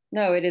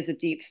 No, it is a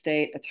deep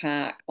state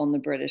attack on the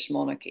British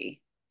monarchy,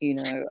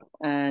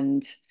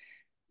 and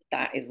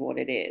that is what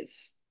it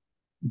is.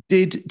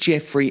 Did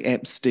Jeffrey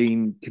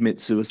Epstein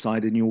commit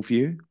suicide in your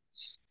view?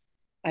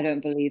 I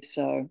don't believe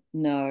so.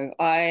 No,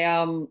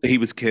 He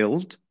was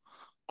killed.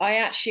 I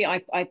actually,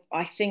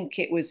 I think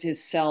it was his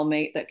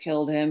cellmate that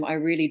killed him. I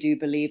really do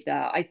believe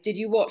that. Did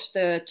you watch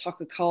the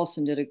Tucker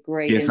Carlson did a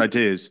great Yes, interview I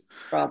did.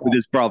 brother? With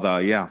his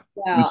brother, yeah.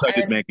 And Yeah, so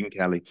did and Megyn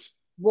Kelly.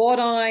 what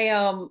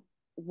I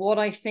what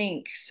I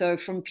think so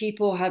from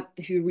people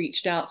who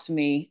reached out to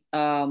me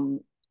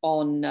on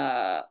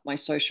my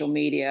social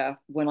media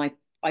when I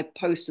I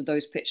posted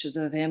those pictures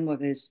of him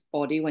with his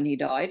body when he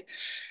died,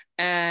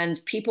 and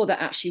people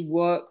that actually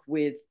work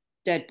with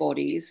dead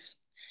bodies,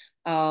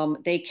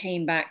 they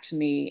came back to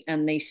me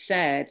and they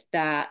said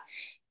that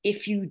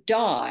if you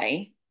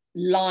die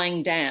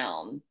lying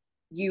down,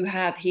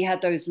 he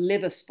had those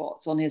liver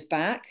spots on his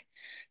back.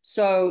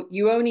 So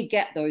you only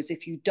get those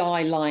if you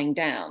die lying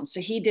down.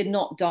 So he did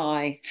not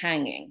die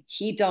hanging.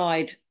 He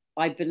died,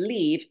 I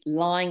believe,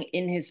 lying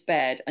in his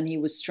bed, and he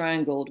was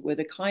strangled with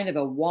a kind of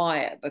a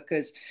wire,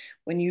 because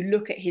when you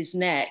look at his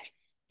neck,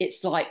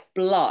 it's like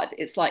blood.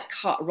 It's like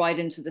cut right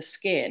into the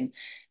skin.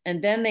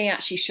 And then they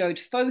actually showed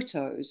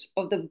photos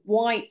of the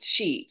white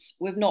sheets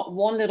with not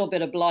one little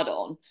bit of blood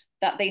on,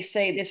 that they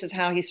say this is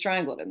how he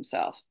strangled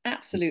himself.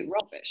 Absolute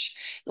rubbish.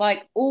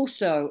 Like,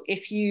 also,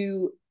 if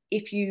you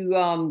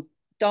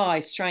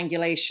die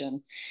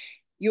strangulation,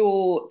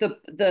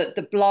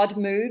 the blood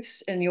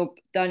moves in your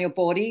down your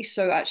body,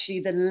 so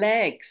actually the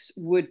legs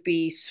would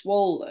be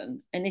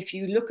swollen. And if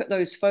you look at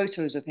those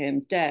photos of him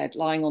dead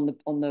lying on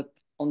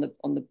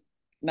the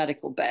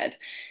medical bed,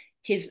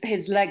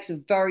 his legs are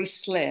very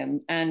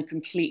slim and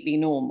completely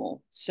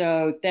normal.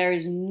 So there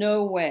is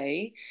no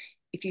way,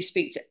 if you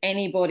speak to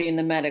anybody in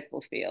the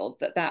medical field,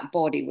 that that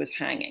body was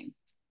hanging.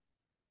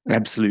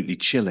 Absolutely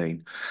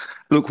chilling.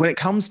 Look, when it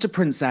comes to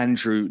Prince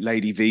Andrew,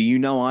 Lady V, you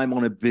know I'm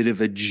on a bit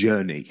of a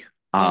journey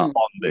on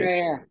this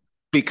Yeah,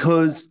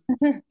 because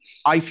yeah.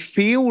 I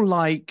feel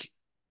like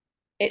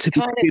It's to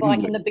kind of begin like,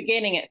 in with, the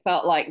beginning it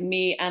felt like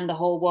me and the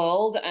whole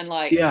world, and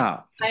like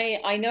yeah,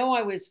 I know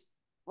I was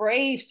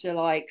brave to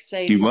like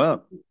say you something were.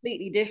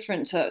 completely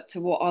different to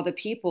what other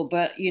people,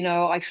 but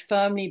I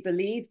firmly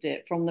believed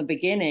it from the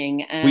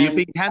beginning. Well, you've And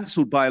been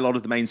cancelled by a lot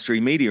of the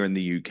mainstream media in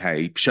the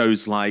UK.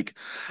 Shows like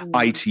mm,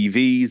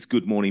 ITV's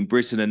Good Morning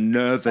Britain are yeah,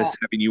 nervous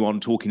having you on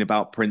talking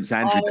about Prince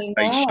Andrew that I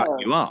they shut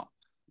you know. up.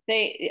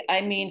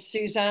 I mean,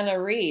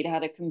 Susanna Reid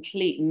had a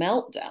complete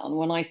meltdown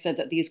when I said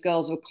that these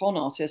girls were con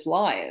artist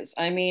liars.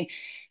 I mean,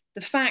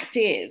 the fact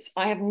is,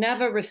 I have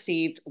never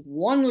received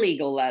one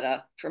legal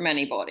letter from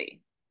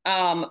anybody,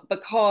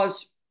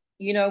 because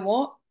you know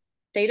what?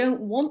 They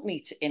don't want me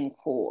to in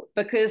court,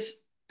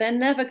 because they're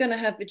never going to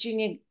have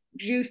Virginia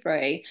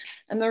Giuffre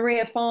and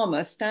Maria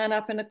Farmer stand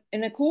up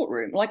in a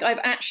courtroom. Like, I've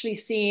actually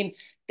seen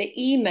the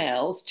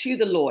emails to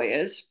the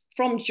lawyers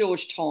from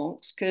George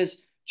Tonks,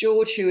 because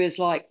George, who is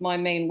like my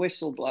main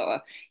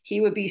whistleblower,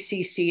 he would be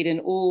CC'd in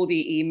all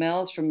the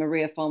emails from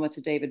Maria Farmer to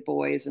David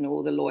Boys and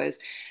all the lawyers,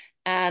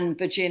 and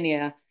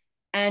Virginia.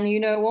 And you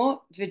know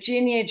what?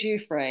 Virginia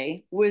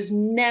Giuffre was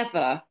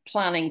never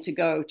planning to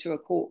go to a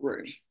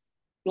courtroom.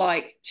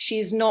 Like,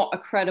 she's not a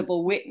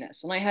credible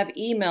witness. And I have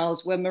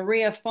emails where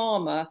Maria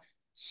Farmer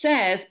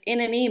says in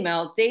an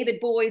email, David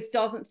Boys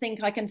doesn't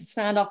think I can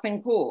stand up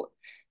in court.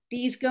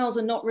 These girls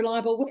are not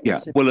reliable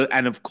Yeah. witnesses. Well,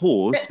 and of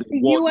course, But there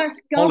the was an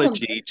US government,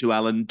 apology to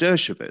Alan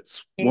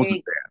Dershowitz,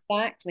 wasn't there,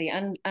 exactly.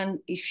 And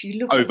if you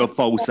look at over the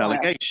false trial,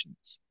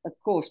 allegations. of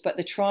course, but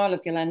the trial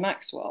of Ghislaine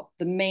Maxwell,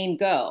 the main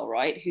girl,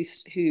 right,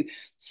 who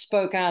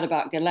spoke out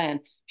about Ghislaine,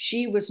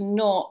 she was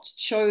not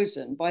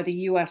chosen by the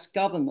US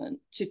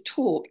government to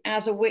talk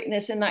as a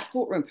witness in that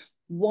courtroom.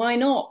 Why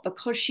not?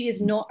 Because she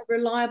is not a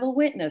reliable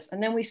witness.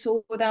 And then we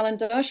saw with Alan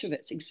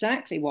Dershowitz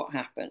exactly what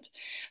happened.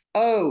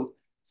 Oh,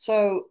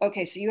 so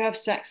okay, so you have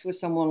sex with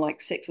someone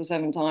like 6 or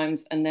 7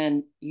 times, and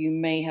then you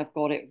may have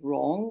got it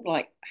wrong.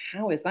 Like,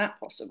 how is that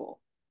possible?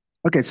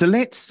 Okay, so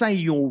let's say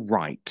you're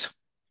right.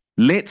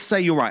 Let's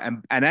say you're right.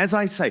 And as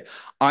I say,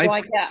 I've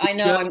Right, been yeah, on I a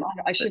know. journey.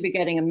 I should be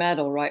getting a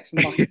medal, right, from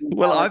Buckingham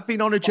Well, Palace. I've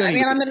been on a I journey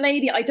mean, with I'm a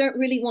lady. I don't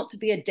really want to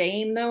be a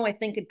dame, though. I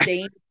think a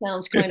dame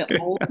sounds kind of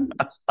old.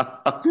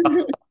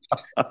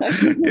 I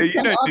think Yeah, there's you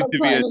some don't need other to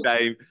be a kind of,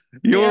 dame.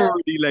 You're yeah.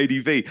 already Lady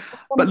V. I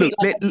just want to But be look,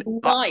 like a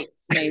knight,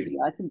 maybe.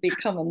 I can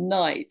become a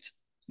knight.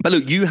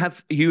 you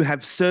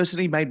have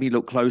certainly made me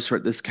look closer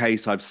at this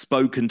case. I've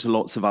spoken to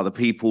lots of other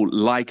people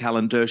like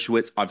Alan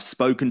Dershowitz. I've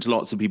spoken to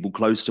lots of people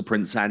close to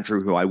Prince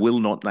Andrew, who I will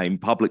not name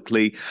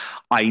publicly.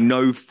 I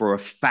know for a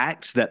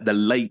fact that the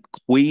late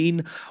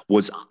Queen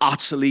was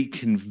utterly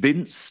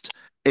convinced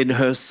in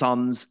her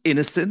son's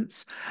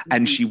innocence,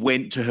 and Mhm. she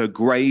went to her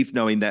grave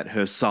knowing that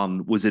her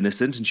son was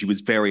innocent, and she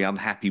was very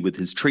unhappy with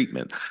his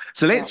treatment.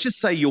 So Yeah. let's just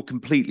say you're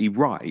completely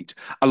right.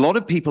 A lot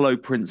of people owe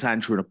Prince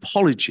Andrew an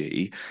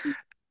apology,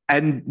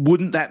 and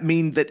wouldn't that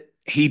mean that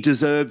he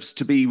deserves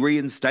to be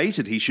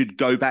reinstated? He should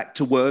go back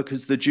to work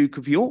as the Duke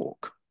of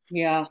York.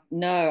 Yeah,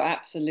 no,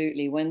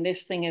 absolutely. When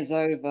this thing is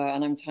over,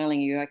 and I'm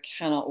telling you, I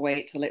cannot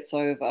wait till it's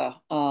over,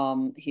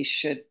 he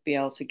should be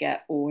able to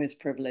get all his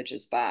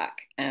privileges back.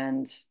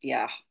 And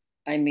yeah,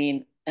 I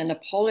mean, an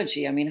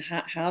apology. I mean,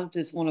 how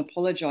does one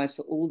apologize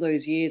for all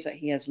those years that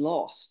he has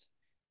lost,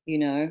 you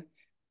know,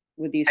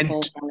 with these And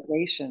false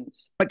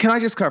allegations? but can I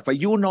just clarify?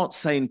 You're not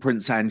saying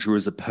Prince Andrew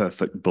is a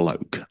perfect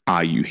bloke,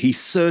 are you? He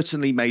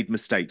certainly made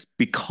mistakes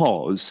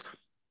because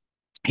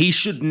he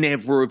should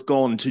never have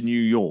gone to New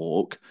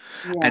York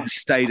Yeah. and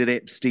stayed at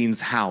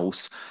Epstein's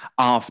house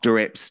after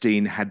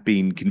Epstein had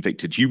been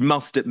convicted. You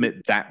must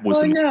admit that was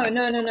Oh, a no, mistake.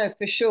 no, no, no,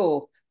 for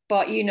sure.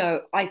 But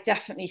I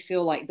definitely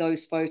feel like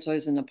those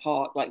photos in the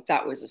park, like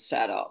that was a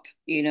setup.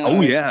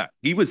 Oh yeah,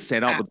 he was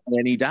set up That without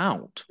any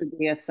doubt. would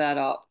be a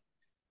setup.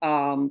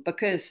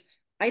 Because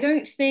I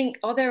don't think,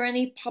 are there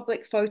any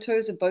public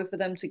photos of both of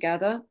them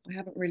together? I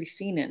haven't really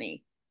seen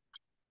any.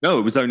 No,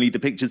 it was only the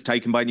pictures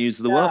taken by News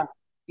of the Yeah. World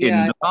in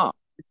Yeah, the park.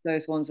 it's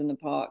those ones in the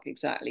park,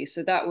 exactly.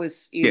 So that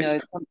was, Yes,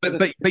 some sort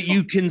but of.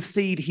 you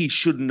concede he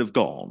shouldn't have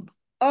gone.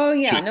 Oh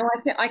yeah, Should. no,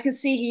 I can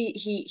see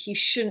he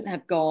shouldn't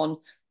have gone,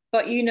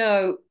 but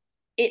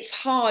it's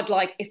hard.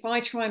 Like if I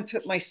try and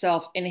put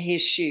myself in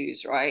his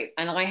shoes, right,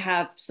 and I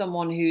have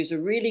someone who's a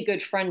really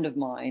good friend of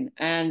mine,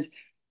 and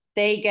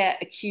they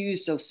get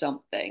accused of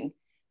something,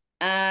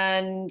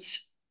 and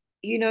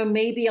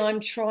maybe I'm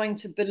trying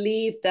to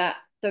believe that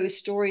those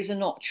stories are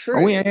not Oh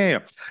true. yeah, yeah, yeah.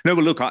 No,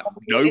 but look,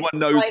 no It's one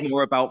knows like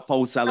more about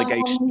false someone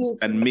allegations who's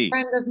than a me.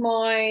 friend of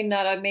mine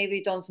that I've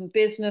maybe done some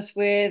business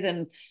with,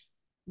 and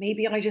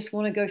maybe I just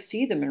want to go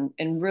see them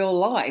in real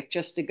life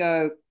just to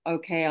go,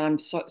 okay, I'm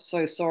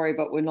so sorry,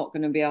 but we're not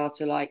going to be able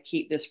to like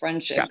keep this Yeah.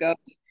 friendship going.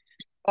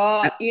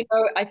 But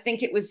I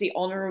think it was the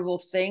honorable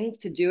thing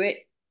to do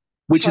it.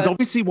 Which is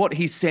obviously what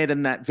he said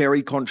in that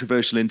very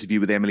controversial interview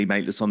with Emily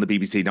Maitlis on the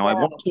BBC. Now, I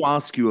want to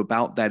ask you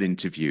about that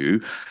interview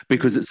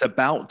because Mhm. it's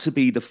about to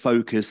be the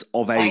focus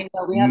of a I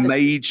know we have this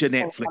major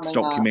thing Netflix coming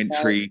up, right?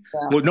 documentary.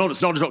 Yeah, Well, no,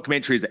 it's not a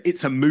documentary,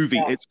 it's a movie.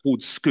 yeah, It's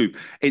called Scoop.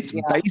 It's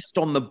yeah. based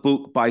on the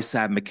book by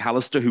Sam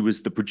McAllister, who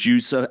was the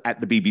producer at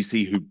the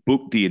BBC who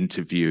booked the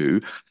interview.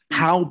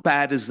 How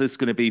bad is this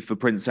going to be for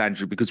Prince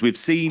Andrew? Because we've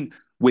seen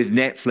with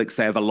Netflix,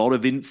 they have a lot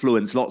of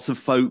influence. Lots of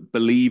folk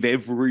believe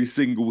every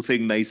single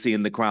thing they see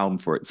in The Crown,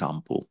 for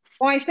example.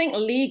 Well, I think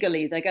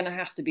legally they're going to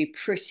have to be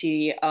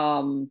pretty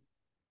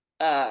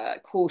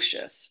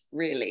cautious,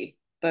 really,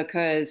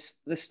 because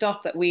the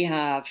stuff that we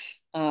have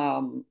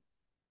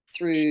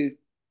through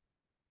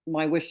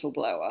my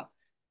whistleblower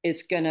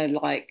is going to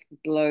like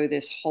blow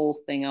this whole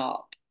thing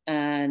up.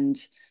 And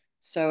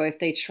so if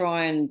they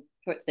try and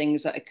put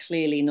things that are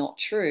clearly not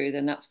true,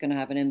 then that's going to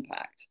have an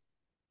impact.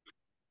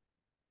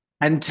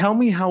 And tell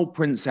me how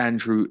Prince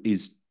Andrew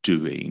is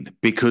doing,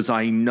 because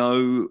I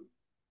know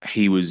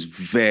he was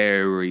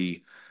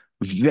very,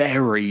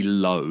 very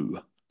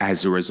low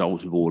as a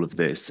result of all of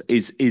this.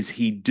 Is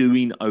he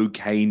doing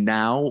okay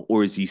now,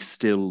 or is he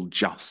still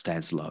just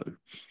as low?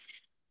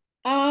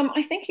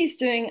 I think he's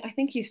doing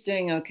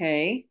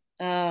okay.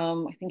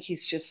 I think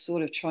he's just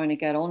sort of trying to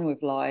get on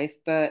with life,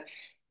 but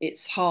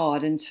it's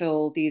hard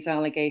until these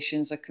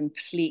allegations are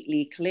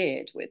completely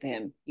cleared with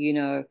him.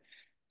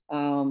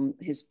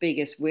 His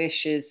biggest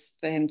wish is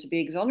for him to be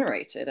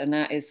exonerated, and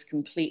that is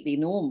completely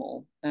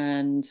normal.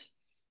 And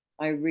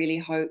I really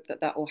hope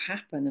that that will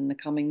happen in the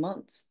coming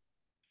months.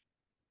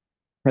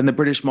 Can the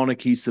British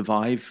monarchy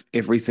survive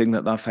everything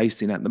that they're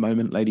facing at the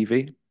moment, Lady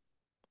V?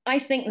 I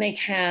think they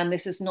can.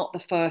 This is not the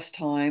first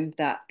time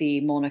that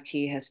the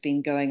monarchy has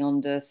been going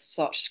under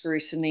such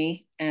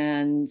scrutiny.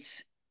 And,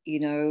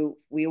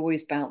 we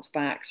always bounce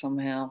back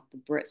somehow. The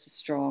Brits are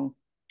strong.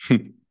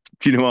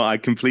 Do you know what? I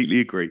completely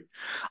agree.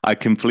 I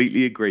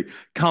completely agree.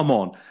 Come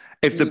on.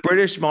 If the Mm,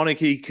 British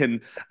monarchy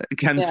can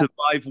yeah.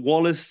 survive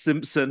Wallace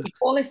Simpson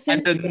Wallace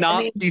and a Simpson. I mean,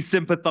 Nazi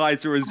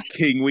sympathizer as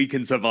king, we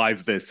can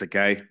survive this,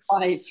 okay?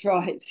 right,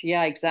 right.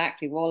 Yeah,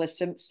 exactly. Wallace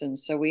Simpson.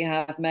 So we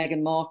have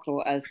Meghan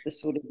Markle as the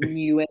sort of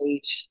new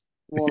age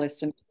Wallace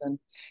Simpson.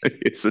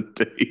 Yes,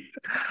 indeed.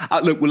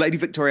 Look, well, Lady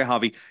Victoria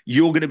Hervey,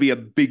 you're going to be a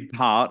big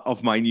part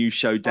of my new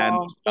show, Dan.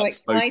 Oh, so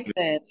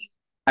excited.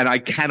 And I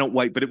cannot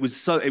wait. But it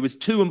was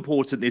too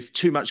important. There's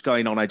too much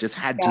going on. I just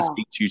had to Yeah.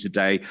 speak to you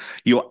today.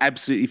 You're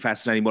absolutely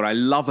fascinating. What I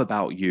love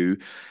about you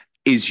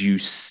is you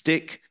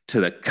stick to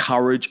the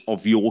courage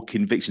of your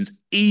convictions,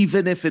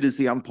 even if it is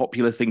the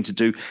unpopular thing to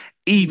do,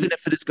 even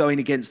if it is going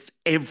against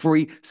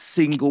every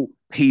single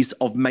piece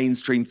of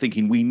mainstream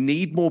thinking. We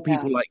need more Yeah.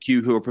 people like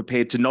you who are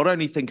prepared to not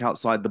only think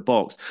outside the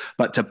box,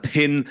 but to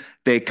pin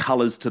their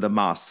colors to the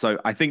mast. So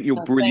I think you're Oh,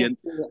 thank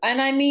brilliant. you.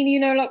 And I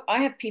mean, look,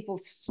 I have people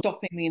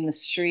stopping me in the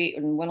street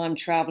and when I'm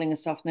traveling and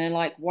stuff, and they're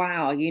like,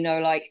 wow,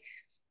 like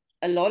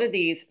a lot of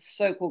these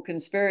so-called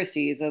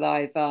conspiracies that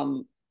I've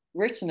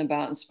written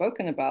about and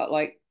spoken about,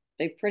 like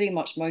they pretty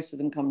much most of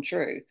them come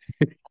true.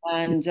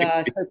 And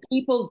so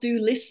people do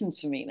listen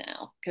to me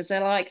now because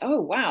they're like, oh,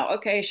 wow,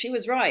 okay, she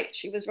was right.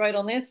 She was right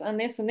on this and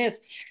this and this.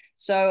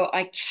 So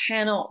I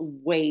cannot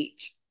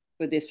wait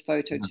for this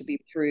photo to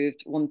be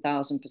proved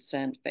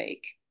 1000%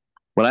 fake.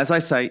 Well, as I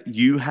say,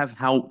 you have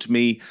helped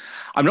me.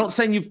 I'm not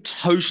saying you've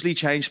totally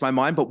changed my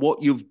mind, but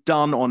what you've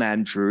done on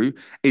Andrew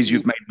is Mm,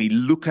 you've made me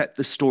look at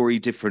the story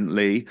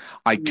differently.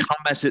 I mm. come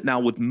at it now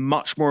with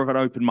much more of an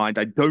open mind.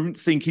 I don't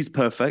think he's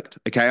perfect.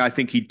 Okay. I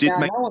think he did Yeah,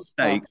 make no one's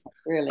mistakes, perfect,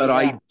 but really.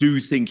 Yeah. I do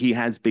think he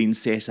has been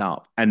set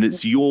up. And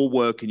it's your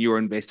work and your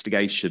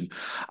investigation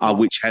Yeah.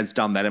 which has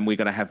done that. And we're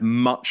going to have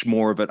much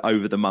more of it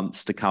over the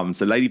months to come.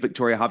 So, Lady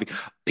Victoria Harvey,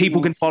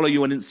 people Mhm. can follow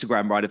you on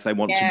Instagram, right, if they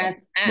want to know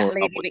Yes, more at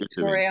about Lady what you're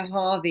doing. Victoria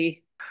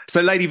Hervey.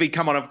 So, Lady V,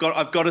 come on, I've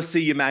got to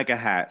see your MAGA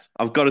hat.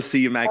 I've got to see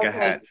your MAGA Okay,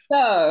 hat.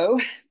 so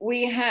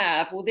we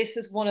have, well, this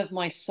is one of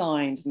my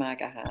signed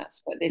MAGA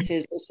hats, but this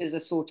is a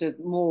sort of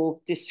more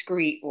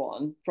discreet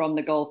one from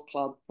the golf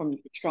club, from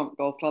Trump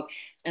Golf Club.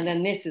 And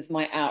then this is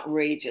my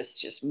outrageous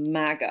just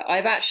MAGA.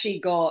 I've actually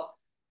got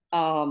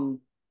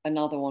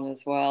another one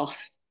as well.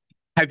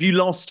 Have you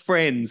lost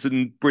friends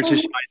in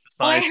British high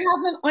I society?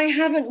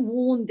 haven't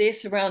worn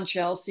this around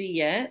Chelsea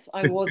yet.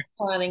 I was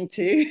planning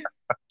to.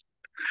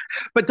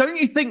 But don't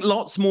you think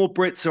lots more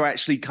Brits are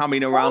actually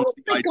coming around to Oh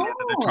the my idea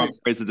that the God. Trump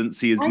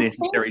presidency is I think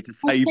necessary to I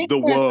save think the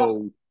there's a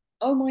world?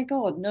 oh my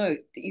God, no,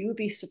 you would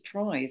be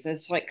surprised.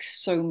 There's like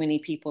so many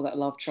people that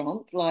love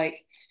Trump.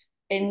 Like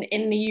in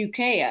the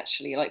UK,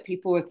 actually, like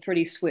people are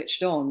pretty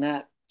switched on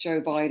that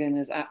Joe Biden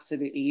is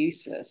absolutely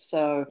useless.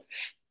 So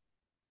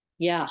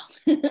yeah.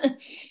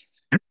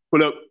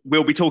 Well, look,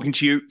 we'll be talking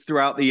to you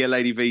throughout the year,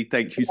 Lady V.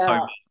 Thank you so Yeah.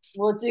 much.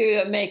 We'll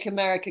do Make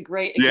America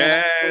Great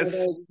Again.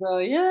 Yes. So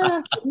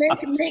yeah,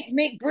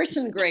 make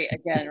Britain great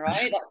again,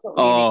 right? That's what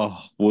we need. Oh,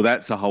 well,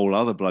 that's a whole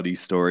other bloody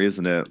story,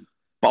 isn't it?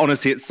 But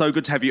honestly, it's so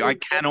good to have you. I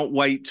cannot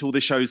wait till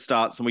the show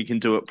starts and we can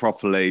do it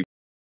properly.